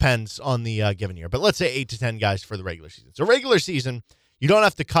kind of depends on the given year. But let's say 8 to 10 guys for the regular season. So regular season, you don't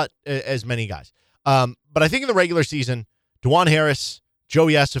have to cut as many guys. But I think in the regular season, DeJuan Harris, Joe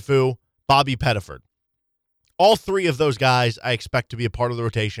Yesufu, Bobby Pettiford, all 3 of those guys I expect to be a part of the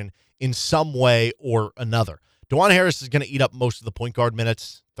rotation in some way or another. DeJuan Harris is going to eat up most of the point guard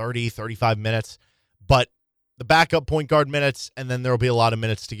minutes, 30, 35 minutes. But the backup point guard minutes, and then there will be a lot of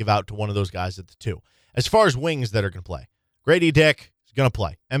minutes to give out to one of those guys at the 2. As far as wings that are going to play, Grady Dick is going to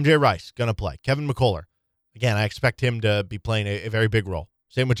play. MJ Rice, going to play. Kevin McCullough, again, I expect him to be playing a very big role.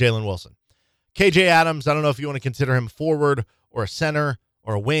 Same with Jalen Wilson. KJ Adams, I don't know if you want to consider him forward or a center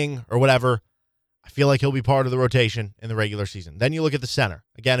or a wing or whatever. I feel like he'll be part of the rotation in the regular season. Then you look at the center.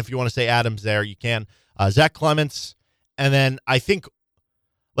 Again, if you want to say Adams there, you can. Zach Clements, and then I think,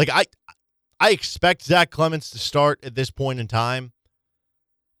 like, I expect Zach Clements to start at this point in time,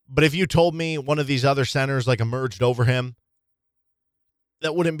 but if you told me one of these other centers, like, emerged over him,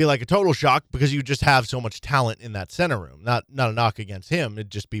 that wouldn't be like a total shock because you just have so much talent in that center room. Not a knock against him.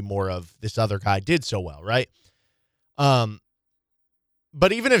 It'd just be more of this other guy did so well, right?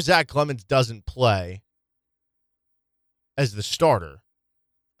 But even if Zach Clements doesn't play as the starter,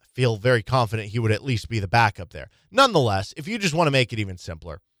 I feel very confident he would at least be the backup there. Nonetheless, if you just want to make it even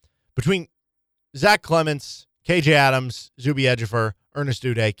simpler, between Zach Clements, KJ Adams, Zuby Ejiofor, Ernest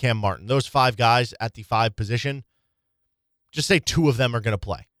Udeh, Cam Martin, those 5 guys at the 5 position, just say 2 of them are going to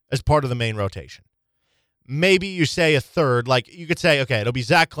play as part of the main rotation. Maybe you say a third, like you could say, okay, it'll be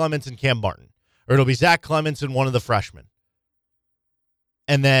Zach Clements and Cam Martin, or it'll be Zach Clements and one of the freshmen.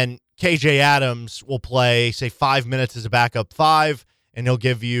 And then KJ Adams will play, say, 5 minutes as a backup 5, and he'll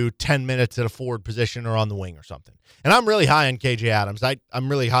give you 10 minutes at a forward position or on the wing or something. And I'm really high on KJ Adams. I'm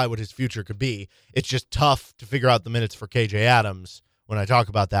really high what his future could be. It's just tough to figure out the minutes for KJ Adams when I talk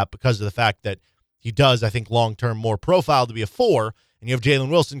about that because of the fact that he does, I think, long-term more profile to be a 4, and you have Jalen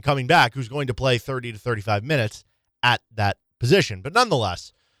Wilson coming back who's going to play 30 to 35 minutes at that position. But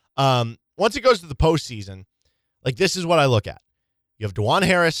nonetheless, once it goes to the postseason, like, this is what I look at. You have DeJuan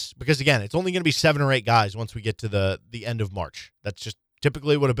Harris, because, again, it's only going to be 7 or 8 guys once we get to the end of March. That's just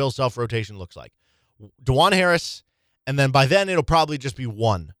typically what a Bill Self rotation looks like. DeJuan Harris, and then by then it'll probably just be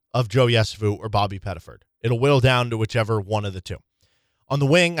one of Joe Yesufu or Bobby Pettiford. It'll whittle down to whichever one of the 2. On the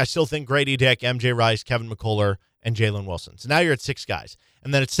wing, I still think Grady Dick, MJ Rice, Kevin McCullough, and Jalen Wilson. So now you're at 6 guys.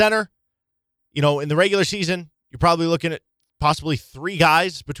 And then at center, you know, in the regular season, you're probably looking at possibly 3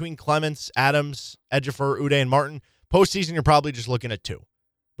 guys between Clements, Adams, Ejiofor, Udeh, and Martin. Postseason, you're probably just looking at 2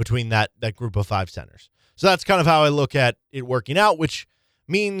 between that group of 5 centers. So that's kind of how I look at it working out, which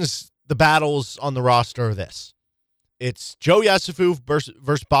means the battles on the roster are this. It's Joe Yesufu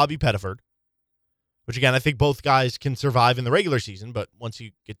versus Bobby Pettiford, which, again, I think both guys can survive in the regular season, but once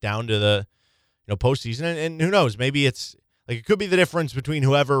you get down to the postseason, and who knows, maybe it's like it could be the difference between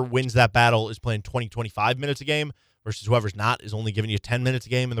whoever wins that battle is playing 20, 25 minutes a game versus whoever's not is only giving you 10 minutes a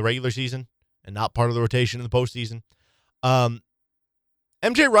game in the regular season. and not part of the rotation in the postseason.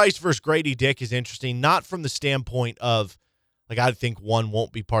 MJ Rice versus Grady Dick is interesting, not from the standpoint of, like, I think one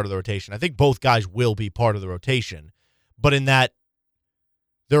won't be part of the rotation. I think both guys will be part of the rotation, but in that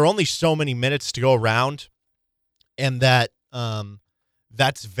there are only so many minutes to go around, and that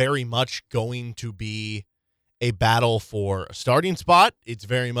that's very much going to be a battle for a starting spot. It's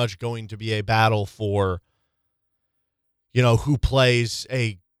very much going to be a battle for, who plays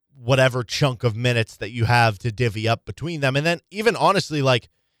a whatever chunk of minutes that you have to divvy up between them. And then even honestly, like,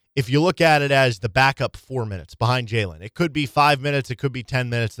 if you look at it as the backup 4 minutes behind Jalen, it could be 5 minutes, it could be 10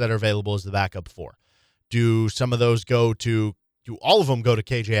 minutes that are available as the backup 4. Do some of those do all of them go to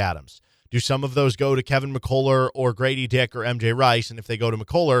KJ Adams? Do some of those go to Kevin McCullough or Grady Dick or MJ Rice? And if they go to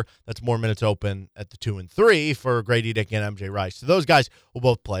McCullough, that's more minutes open at the 2 and 3 for Grady Dick and MJ Rice. So those guys will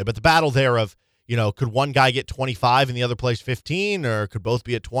both play. But the battle there of, could one guy get 25 and the other plays 15, or could both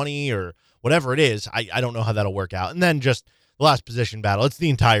be at 20, or whatever it is, I don't know how that'll work out. And then just the last position battle, it's the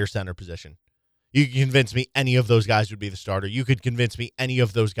entire center position. You can convince me any of those guys would be the starter. You could convince me any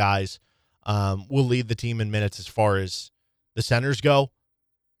of those guys will lead the team in minutes as far as the centers go.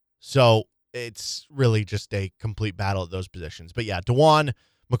 So it's really just a complete battle at those positions. But yeah, DeJuan,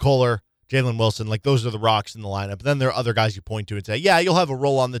 McCullough, Jalen Wilson, like, those are the rocks in the lineup. But then there are other guys you point to and say, yeah, you'll have a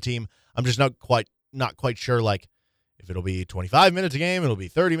role on the team. I'm just not quite sure, like, if it'll be 25 minutes a game, it'll be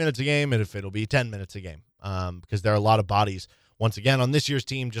 30 minutes a game, and if it'll be 10 minutes a game. Because there are a lot of bodies, once again, on this year's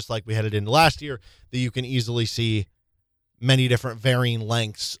team, just like we headed into last year, that you can easily see many different varying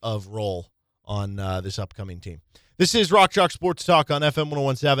lengths of role on this upcoming team. This is Rock Chalk Sports Talk on FM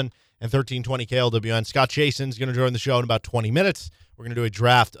 101.7 and 1320 KLWN. Scott Chason's going to join the show in about 20 minutes. We're going to do a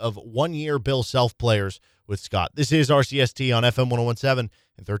draft of one-year Bill Self players with Scott. This is RCST on FM 101.7 and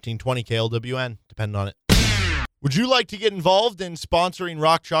 1320 KLWN. Depend on it. Would you like to get involved in sponsoring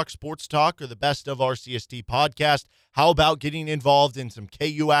Rock Chalk Sports Talk or the Best of RCST podcast? How about getting involved in some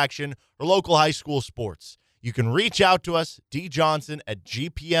KU action or local high school sports? You can reach out to us,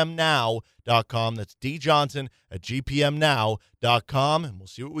 djohnson@gpmnow.com. That's djohnson@gpmnow.com, and we'll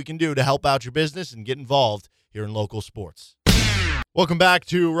see what we can do to help out your business and get involved here in local sports. Welcome back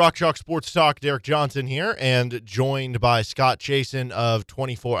to Rock Chalk Sports Talk. Derek Johnson here, and joined by Scott Chasen of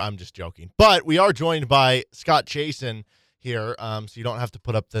 24. I'm just joking. But we are joined by Scott Chasen here, so you don't have to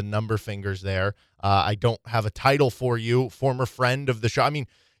put up the number fingers there. I don't have a title for you, former friend of the show. I mean,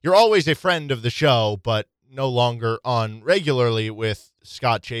 you're always a friend of the show, but no longer on regularly with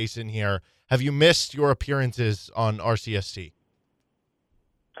Scott Chasen here. Have you missed your appearances on RCST?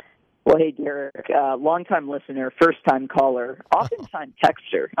 Well, hey, Derek, long-time listener, first-time caller, oftentimes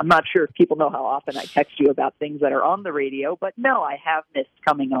texter. I'm not sure if people know how often I text you about things that are on the radio, but no, I have missed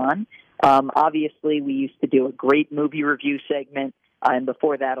coming on. Obviously, we used to do a great movie review segment, and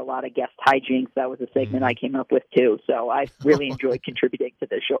before that, a lot of guest hijinks. That was a segment I came up with, too. So I really enjoyed contributing to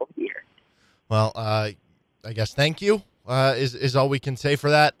the show here. Well, I guess thank you is all we can say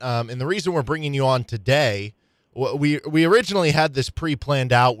for that. And the reason we're bringing you on today, we originally had this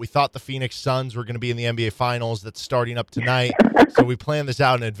pre-planned out. We thought the Phoenix Suns were going to be in the NBA Finals that's starting up tonight, so we planned this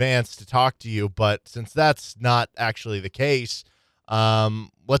out in advance to talk to you. But since that's not actually the case,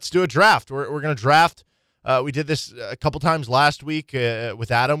 let's do a draft. We're going to draft. We did this a couple times last week with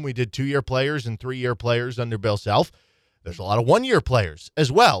Adam. We did 2-year players and 3-year players under Bill Self. There's a lot of 1-year players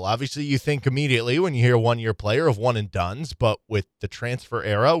as well. Obviously, you think immediately when you hear 1-year player of one and dones, but with the transfer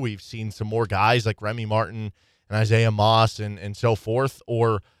era, we've seen some more guys like Remy Martin and Isaiah Moss and so forth,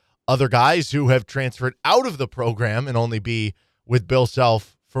 or other guys who have transferred out of the program and only be with Bill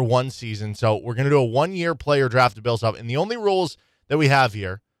Self for one season. So we're going to do a 1-year player draft of Bill Self. And the only rules that we have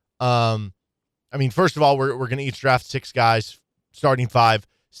here, first of all, we're going to each draft 6 guys, starting 5,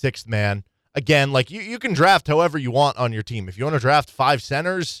 6th man. Again, like you can draft however you want on your team. If you want to draft 5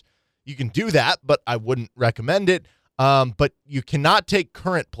 centers, you can do that, but I wouldn't recommend it. But you cannot take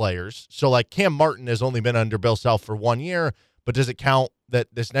current players. So like Cam Martin has only been under Bill Self for 1 year, but does it count that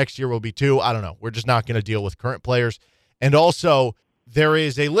this next year will be 2? I don't know. We're just not going to deal with current players. And also, there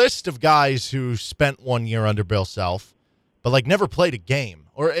is a list of guys who spent 1 year under Bill Self, but like never played a game,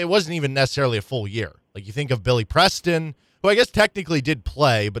 or it wasn't even necessarily a full year. Like you think of Billy Preston, who I guess technically did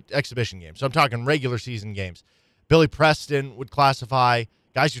play, but exhibition games. So I'm talking regular season games. Billy Preston would classify.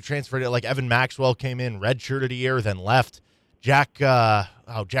 Guys who transferred it, like Evan Maxwell came in, redshirted a year, then left. Jack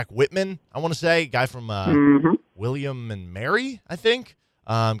Whitman, I want to say, guy from William and Mary, I think,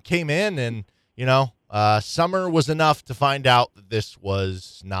 came in, and summer was enough to find out that this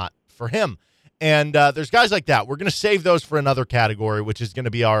was not for him. And there's guys like that. We're going to save those for another category, which is going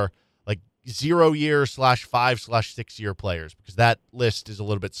to be our like 0-year/5/6 year players, because that list is a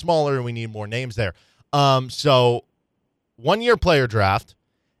little bit smaller and we need more names there. So 1 year player draft,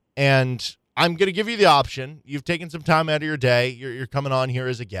 and I'm going to give you the option. You've taken some time out of your day. You're coming on here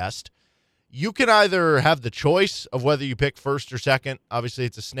as a guest. You can either have the choice of whether you pick first or second. Obviously,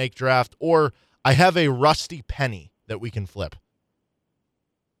 it's a snake draft, or I have a rusty penny that we can flip.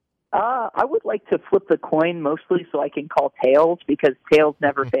 I would like to flip the coin mostly so I can call tails, because tails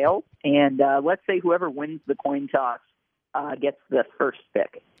never fails. And let's say whoever wins the coin toss gets the first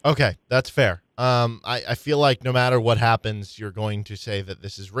pick. Okay, that's fair. I feel like no matter what happens, you're going to say that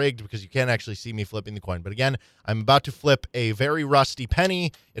this is rigged because you can't actually see me flipping the coin. But again, I'm about to flip a very rusty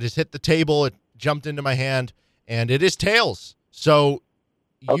penny. It has hit the table. It jumped into my hand, and it is tails. So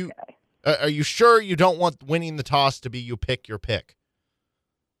are you sure you don't want winning the toss to be you pick your pick?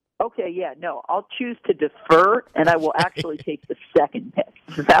 Okay, yeah, no, I'll choose to defer, and I will actually take the second pick.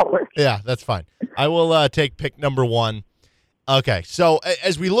 Does that work? Yeah, that's fine. I will take pick number 1. Okay, so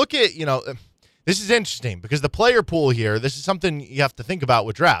as we look at, this is interesting because the player pool here, this is something you have to think about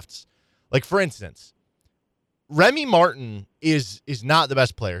with drafts. Like, for instance, Remy Martin is not the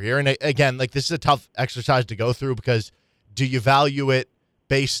best player here. And again, like, this is a tough exercise to go through because do you value it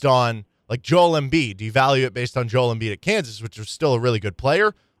based on, like, Joel Embiid? Do you value it based on Joel Embiid at Kansas, which was still a really good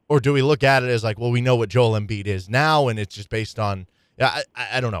player? Or do we look at it as like, well, we know what Joel Embiid is now, and it's just based on,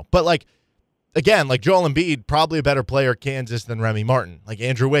 I don't know. But, like, again, like Joel Embiid, probably a better player at Kansas than Remy Martin. Like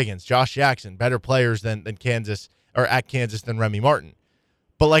Andrew Wiggins, Josh Jackson, better players than Kansas or at Kansas than Remy Martin.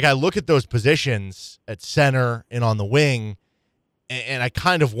 But, like, I look at those positions at center and on the wing, and I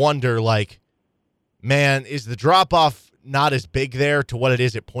kind of wonder, like, man, is the drop-off not as big there to what it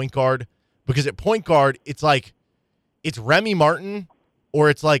is at point guard? Because at point guard, it's like it's Remy Martin, or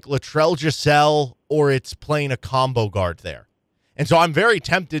it's like Latrell Giselle, or it's playing a combo guard there. And so I'm very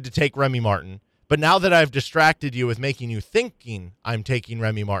tempted to take Remy Martin, but now that I've distracted you with making you thinking I'm taking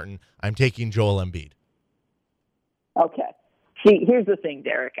Remy Martin, I'm taking Joel Embiid. Okay. See, here's the thing,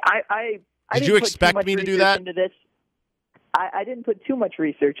 Derek. I Did you expect me to do that? Into this. I didn't put too much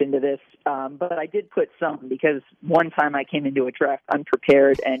research into this, but I did put some, because one time I came into a draft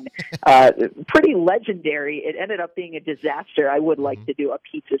unprepared and pretty legendary. It ended up being a disaster. I would like to do a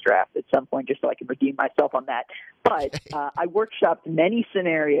pizza draft at some point just so I can redeem myself on that. But I workshopped many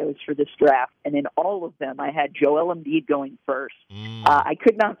scenarios for this draft, and in all of them I had Joel Embiid going first. I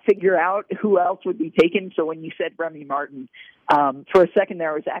could not figure out who else would be taken, so when you said Remy Martin, for a second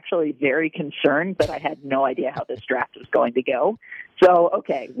there I was actually very concerned, but I had no idea how this draft was going to go. So,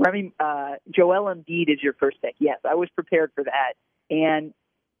 okay, Joel Embiid is your first pick. Yes, I was prepared for that. And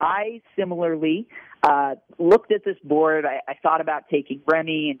I similarly looked at this board. I thought about taking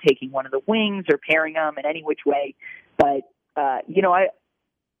Remy and taking one of the wings or pairing them in any which way. But,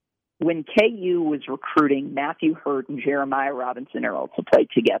 when KU was recruiting Matthew Hurt and Jeremiah Robinson Earl to play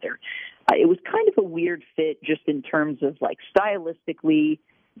together, it was kind of a weird fit just in terms of, like, stylistically.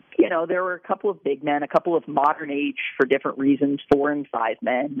 There were a couple of big men, a couple of modern age for different reasons, 4 and 5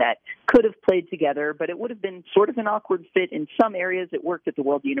 men that could have played together, but it would have been sort of an awkward fit in some areas. It worked at the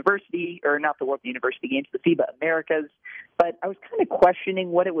World University, or not the World University Games, the FIBA Americas. But I was kind of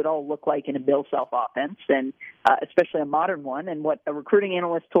questioning what it would all look like in a Bill Self offense, and especially a modern one. And what a recruiting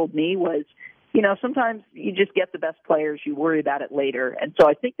analyst told me was, sometimes you just get the best players, you worry about it later. And so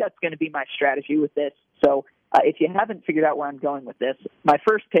I think that's going to be my strategy with this. So if you haven't figured out where I'm going with this, my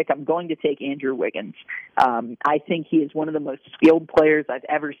first pick, I'm going to take Andrew Wiggins. I think he is one of the most skilled players I've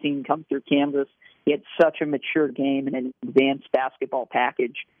ever seen come through Kansas. He had such a mature game and an advanced basketball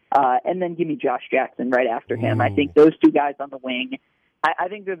package. And then give me Josh Jackson right after him. I think those two guys on the wing, I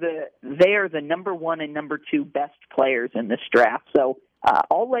think they are the number 1 and number 2 best players in this draft. So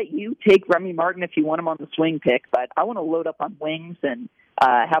I'll let you take Remy Martin if you want him on the swing pick, but I want to load up on wings and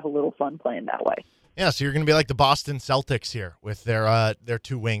have a little fun playing that way. Yeah, so you're going to be like the Boston Celtics here with their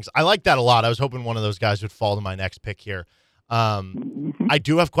 2 wings. I like that a lot. I was hoping one of those guys would fall to my next pick here. I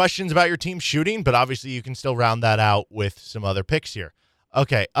do have questions about your team shooting, but obviously you can still round that out with some other picks here.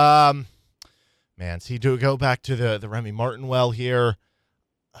 Okay, man, so you do go back to the Remy Martin well here.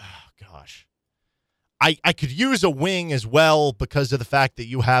 Oh, gosh. I could use a wing as well because of the fact that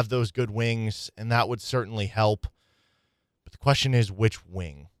you have those good wings, and that would certainly help. But the question is, which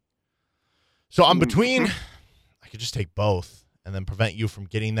wing? So I'm between, I could just take both and then prevent you from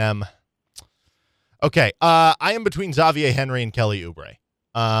getting them. Okay, I am between Xavier Henry and Kelly Oubre.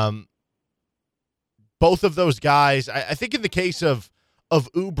 Both of those guys, I think in the case of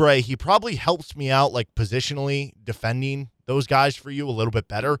Oubre, he probably helps me out, like, positionally defending those guys for you a little bit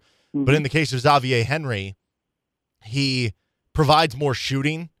better. But in the case of Xavier Henry, he provides more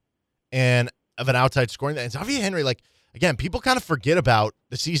shooting and of an outside scoring. And Xavier Henry, like, again, people kind of forget about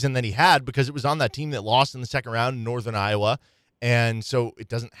the season that he had because it was on that team that lost in the second round in Northern Iowa. And so it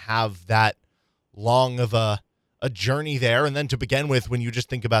doesn't have that long of a journey there. And then to begin with, when you just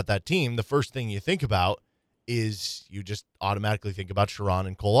think about that team, the first thing you think about is you just automatically think about Sherron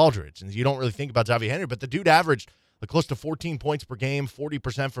and Cole Aldridge. And you don't really think about Xavier Henry, but the dude averaged close to 14 points per game,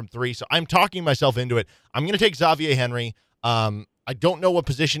 40% from three. So I'm talking myself into it. I'm going to take Xavier Henry. I don't know what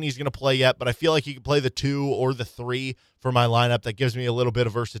position he's going to play yet, but I feel like he could play the 2 or the 3 for my lineup. That gives me a little bit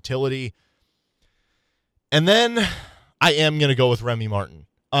of versatility. And then I am going to go with Remy Martin.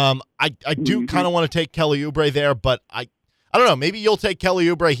 I do kind of want to take Kelly Oubre there, but I don't know. Maybe you'll take Kelly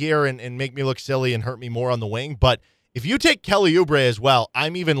Oubre here and make me look silly and hurt me more on the wing. But if you take Kelly Oubre as well,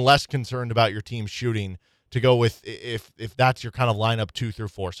 I'm even less concerned about your team shooting to go with if that's your kind of lineup 2 through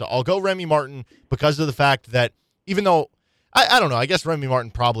 4. So I'll go Remy Martin because of the fact that even though I don't know, I guess Remy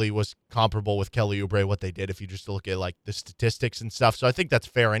Martin probably was comparable with Kelly Oubre, what they did, if you just look at like the statistics and stuff. So I think that's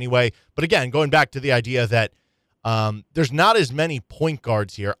fair anyway. But again, going back to the idea that there's not as many point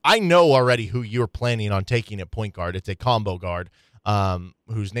guards here. I know already who you're planning on taking at point guard. It's a combo guard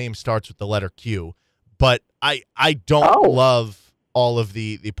whose name starts with the letter Q. But I don't love all of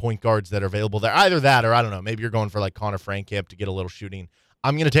the point guards that are available there. Either that or, I don't know, maybe you're going for like Connor Frankamp to get a little shooting.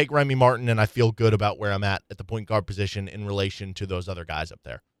 I'm going to take Remy Martin, and I feel good about where I'm at the point guard position in relation to those other guys up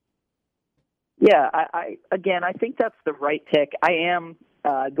there. Yeah, I think that's the right pick. I am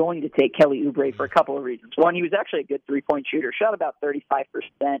going to take Kelly Oubre for a couple of reasons. One, he was actually a good three-point shooter, shot about 35%.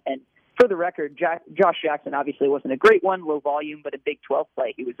 And for the record, Josh Jackson obviously wasn't a great one, low volume, but in Big 12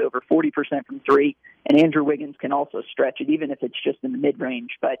 play, he was over 40% from three. And Andrew Wiggins can also stretch it, even if it's just in the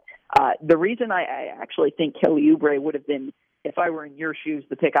mid-range. But the reason I actually think Kelly Oubre would have been, if I were in your shoes,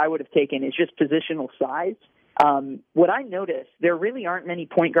 the pick I would have taken is just positional size. What I noticed, there really aren't many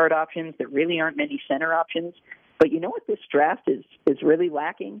point guard options. There really aren't many center options. But you know what this draft is really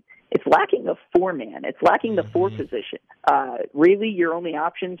lacking? It's lacking a four-man. It's lacking the four position. Really, your only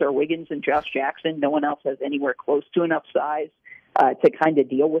options are Wiggins and Josh Jackson. No one else has anywhere close to enough size to kind of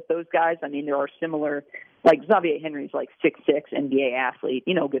deal with those guys. I mean, there are similar, like Xavier Henry's like 6'6", NBA athlete,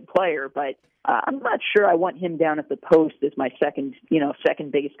 good player, but I'm not sure I want him down at the post as my second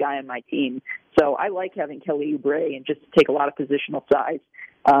base guy on my team. So I like having Kelly Oubre and just take a lot of positional size.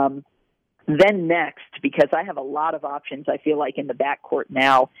 Then next, because I have a lot of options, I feel like in the backcourt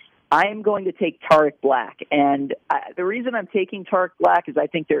now, I am going to take Tariq Black. And the reason I'm taking Tariq Black is I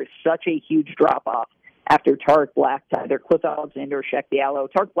think there is such a huge drop-off after Tariq Black to either Cliff Alexander or Shaq Diallo.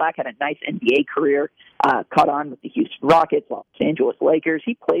 Tariq Black had a nice NBA career, caught on with the Houston Rockets, Los Angeles Lakers.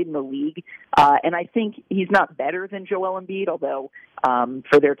 He played in the league, and I think he's not better than Joel Embiid, although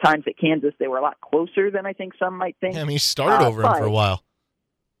for their times at Kansas, they were a lot closer than I think some might think. Yeah, I mean, he started over him for a while.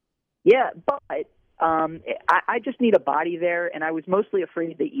 Yeah, but I just need a body there, and I was mostly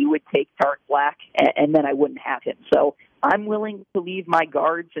afraid that you would take Tariq Black, and then I wouldn't have him. So I'm willing to leave my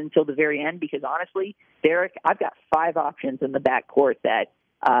guards until the very end because, honestly, Derek, I've got 5 options in the backcourt that,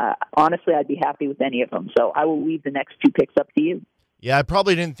 honestly, I'd be happy with any of them. So I will leave the next 2 picks up to you. Yeah, I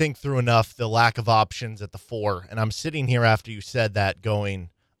probably didn't think through enough the lack of options at the 4, and I'm sitting here after you said that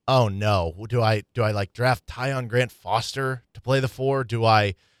going, oh, no, do I like draft Tyon Grant Foster to play the 4? Do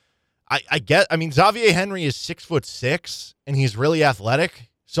I mean, Xavier Henry is 6'6", and he's really athletic.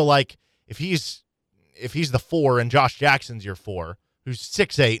 So, like, if he's the 4 and Josh Jackson's your 4, who's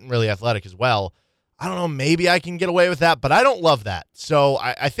 6'8" and really athletic as well, I don't know, maybe I can get away with that, but I don't love that. So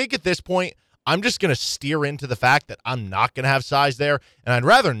I think at this point, I'm just going to steer into the fact that I'm not going to have size there, and I'd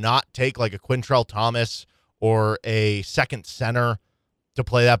rather not take, like, a Quintrell Thomas or a second center to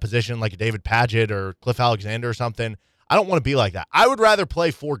play that position, like a David Padgett or Cliff Alexander or something. I don't want to be like that. I would rather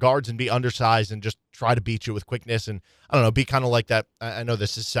play 4 guards and be undersized and just try to beat you with quickness and, I don't know, be kind of like that. I know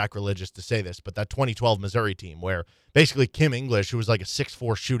this is sacrilegious to say this, but that 2012 Missouri team where basically Kim English, who was like a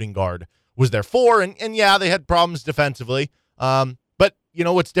 6'4" shooting guard, was their 4. And yeah, they had problems defensively. But you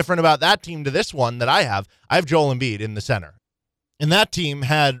know what's different about that team to this one that I have Joel Embiid in the center. And that team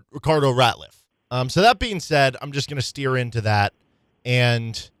had Ricardo Ratliff. So that being said, I'm just going to steer into that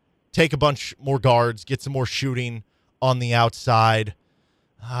and take a bunch more guards, get some more shooting on the outside.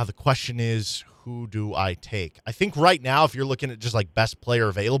 The question is, who do I take? I think right now, if you're looking at just like best player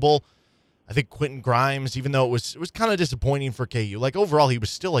available, I think Quentin Grimes, even though it was kind of disappointing for KU, like overall he was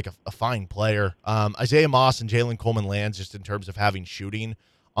still like a fine player. Isaiah Moss and Jalen Coleman-Lands, just in terms of having shooting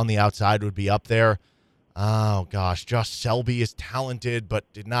on the outside, would be up there. Oh gosh, Josh Selby is talented,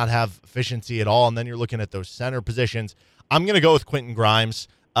 but did not have efficiency at all. And then you're looking at those center positions. I'm going to go with Quentin Grimes.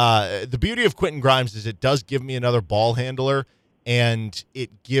 The beauty of Quentin Grimes is it does give me another ball handler, and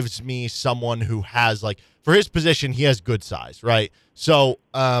it gives me someone who has, like, for his position, he has good size, right? So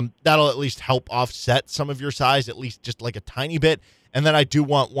that'll at least help offset some of your size, at least just like a tiny bit. And then I do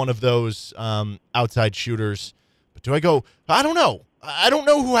want one of those outside shooters. But do I go? I don't know. I don't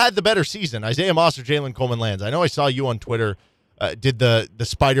know who had the better season, Isaiah Moss or Jalen Coleman-Lands. I know I saw you on Twitter did the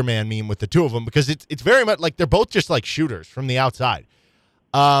Spider-Man meme with the two of them, because it's very much like they're both just like shooters from the outside.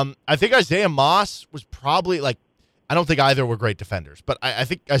 I think Isaiah Moss was probably like, I don't think either were great defenders, but I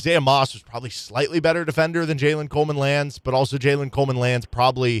think Isaiah Moss was probably slightly better defender than Jalen Coleman-Lands, but also Jalen Coleman-Lands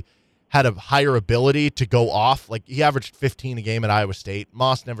probably had a higher ability to go off. Like, he averaged 15 a game at Iowa State.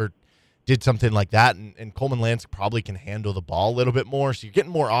 Moss never did something like that, and Coleman-Lands probably can handle the ball a little bit more, so you're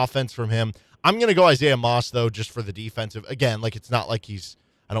getting more offense from him. I'm going to go Isaiah Moss, though, just for the defensive. Again, like, it's not like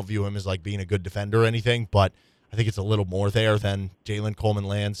I don't view him as, like, being a good defender or anything, but I think it's a little more there than Jalen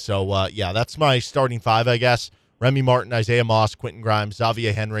Coleman-Lands. So, yeah, that's my starting five, I guess. Remy Martin, Isaiah Moss, Quentin Grimes,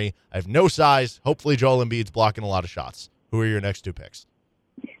 Xavier Henry. I have no size. Hopefully Joel Embiid's blocking a lot of shots. Who are your next two picks?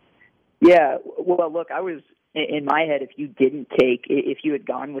 Yeah, well, look, I was in my head, if you had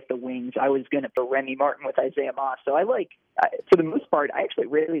gone with the wings, I was going to put Remy Martin with Isaiah Moss. So for the most part, I actually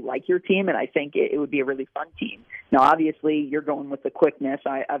really like your team, and I think it would be a really fun team. Now, obviously, you're going with the quickness.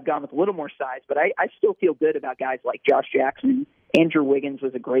 I've gone with a little more size, but I still feel good about guys like Josh Jackson. Andrew Wiggins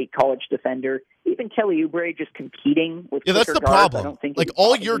was a great college defender. Even Kelly Oubre just competing with that's the guards, problem. I don't think like,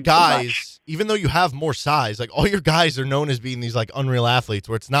 all your guys, even though you have more size, like, all your guys are known as being these, like, unreal athletes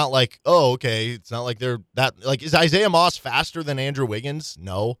where it's not like, oh, okay, it's not like they're that, like, is Isaiah Moss faster than Andrew Wiggins?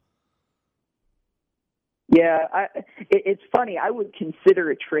 No. Yeah, it's funny. I would consider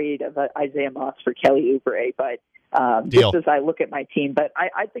a trade of Isaiah Moss for Kelly Oubre, but just as I look at my team, but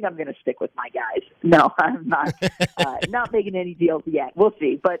I think I'm going to stick with my guys. No, I'm not not making any deals yet. We'll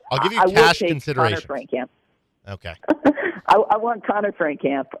see. But I'll give you I cash will take consideration. Connor Frankamp. Okay. I want Connor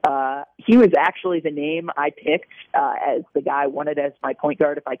Frankamp. He was actually the name I picked as the guy I wanted as my point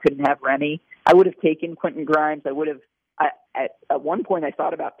guard if I couldn't have Remy. I would have taken Quentin Grimes. I would have. At one point, I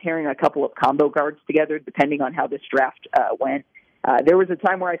thought about pairing a couple of combo guards together, depending on how this draft went. There was a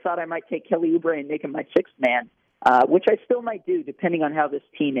time where I thought I might take Kelly Oubre and make him my sixth man, which I still might do, depending on how this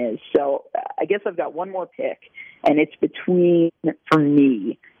team is. So I guess I've got one more pick, and it's between, for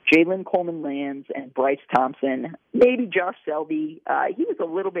me, Jalen Coleman-Lands and Bryce Thompson, maybe Josh Selby. He was a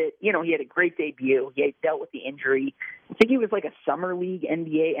little bit, he had a great debut. He had dealt with the injury. I think he was like a Summer League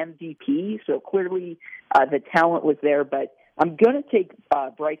NBA MVP, so clearly the talent was there. But I'm going to take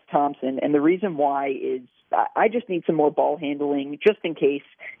Bryce Thompson, and the reason why is I just need some more ball handling just in case,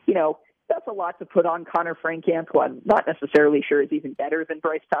 that's a lot to put on Connor Frankamp, who I'm not necessarily sure is even better than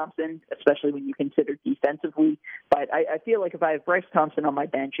Bryce Thompson, especially when you consider defensively. But I feel like if I have Bryce Thompson on my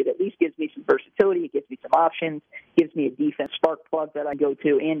bench, it at least gives me some versatility. It gives me some options, gives me a defense spark plug that I go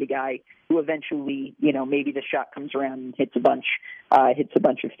to, and a guy who eventually, maybe the shot comes around and hits a bunch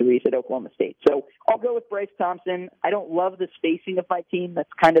of threes at Oklahoma State. So I'll go with Bryce Thompson. I don't love the spacing of my team. That's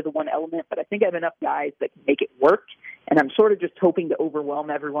kind of the one element, but I think I have enough guys that can make it work. And I'm sort of just hoping to overwhelm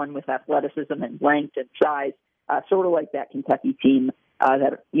everyone with athleticism and length and size, sort of like that Kentucky team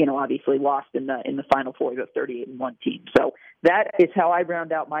that obviously lost in the Final Four, the 38-1 team. So that is how I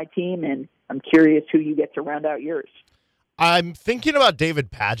round out my team, and I'm curious who you get to round out yours. I'm thinking about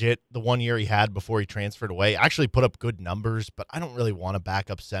David Padgett, the 1 year he had before he transferred away. Actually put up good numbers, but I don't really want a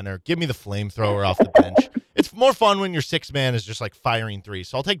backup center. Give me the flamethrower off the bench. It's more fun when your sixth man is just like firing threes.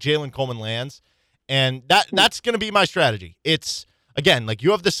 So I'll take Jalen Coleman-Lands. And that's going to be my strategy. It's, again, like,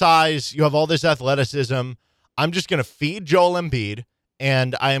 you have the size, you have all this athleticism. I'm just going to feed Joel Embiid,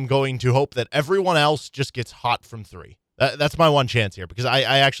 and I am going to hope that everyone else just gets hot from three. That's my one chance here, because I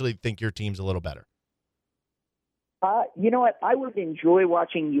actually think your team's a little better. You know what? I would enjoy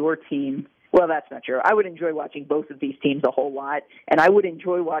watching your team. Well, that's not true. I would enjoy watching both of these teams a whole lot, and I would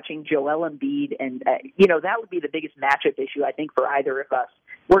enjoy watching Joel Embiid, and, that would be the biggest matchup issue, I think, for either of us.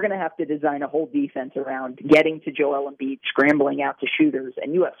 We're going to have to design a whole defense around getting to Joel Embiid, scrambling out to shooters,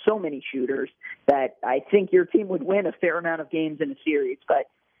 and you have so many shooters that I think your team would win a fair amount of games in a series. But,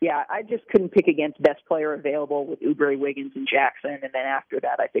 yeah, I just couldn't pick against best player available with Oubre, Wiggins, and Jackson, and then after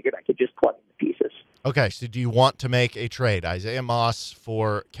that I figured I could just plug in the pieces. Okay, so do you want to make a trade? Isaiah Moss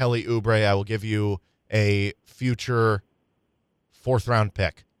for Kelly Oubre. I will give you a future fourth-round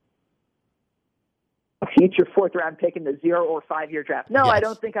pick. A future fourth-round pick in the 0 or 5 year draft. No, Yes. I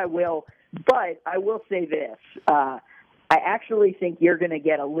don't think I will, but I will say this. I actually think you're going to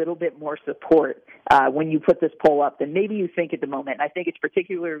get a little bit more support when you put this poll up than maybe you think at the moment. And I think it's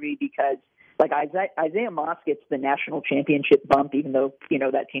particularly because like Isaiah Moss gets the national championship bump, even though,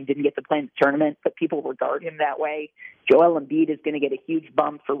 that team didn't get to play in the tournament, but people regard him that way. Joel Embiid is going to get a huge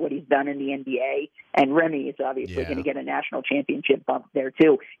bump for what he's done in the NBA, and Remy is obviously going to get a national championship bump there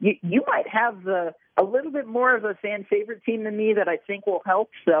too. You might have a little bit more of a fan favorite team than me that I think will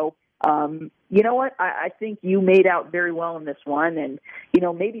help. So, you know what? I think you made out very well in this one. And,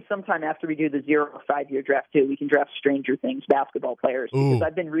 maybe sometime after we do the 0-5-year draft too, we can draft Stranger Things basketball players, because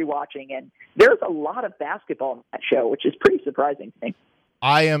I've been rewatching and there's a lot of basketball in that show, which is pretty surprising to me.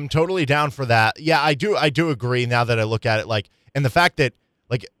 I am totally down for that. Yeah, I do agree now that I look at it, and the fact that,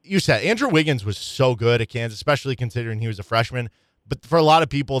 like you said, Andrew Wiggins was so good at Kansas, especially considering he was a freshman. But for a lot of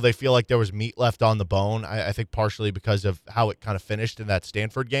people, they feel like there was meat left on the bone. I think partially because of how it kind of finished in that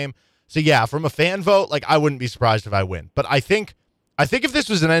Stanford game. So yeah, from a fan vote, I wouldn't be surprised if I win. But I think if this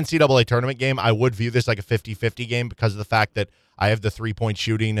was an NCAA tournament game, I would view this like a 50-50 game because of the fact that I have the 3-point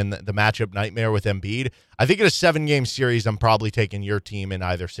shooting and the matchup nightmare with Embiid. I think in a 7-game series, I'm probably taking your team in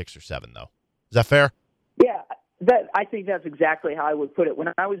either 6 or 7, though. Is that fair? Yeah, I think that's exactly how I would put it. When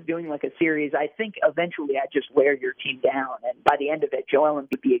I was doing like a series, I think eventually I'd just wear your team down. And by the end of it, Joel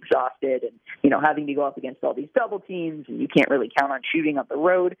Embiid would be exhausted and, having to go up against all these double teams, and you can't really count on shooting on the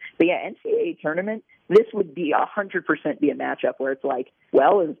road. But yeah, NCAA tournament, this would be 100% be a matchup where it's like,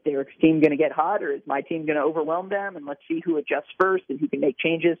 well, is Derek's team going to get hot, or is my team going to overwhelm them? And let's see who adjusts first and who can make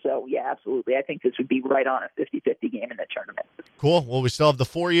changes. So yeah, absolutely. I think this would be right on a 50-50 game in the tournament. Cool. Well, we still have the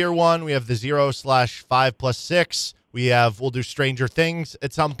 4-year one. We have the 0/5+6. We'll do Stranger Things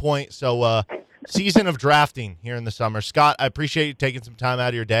at some point. So season of drafting here in the summer. Scott, I appreciate you taking some time out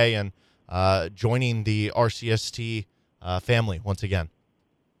of your day and joining the RCST family once again.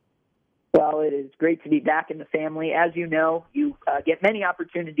 Well, it is great to be back in the family. As you know, you get many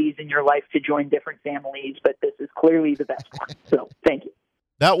opportunities in your life to join different families, but this is clearly the best one. So thank you.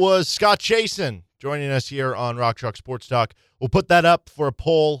 That was Scott Chasen joining us here on Rock Chalk Sports Talk. We'll put that up for a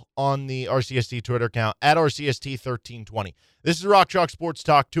poll on the RCST Twitter account at RCST1320. This is Rock Chalk Sports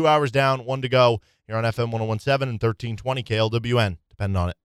Talk, 2 hours down, 1 to go here on FM 101.7 and 1320 KLWN. Depend on it.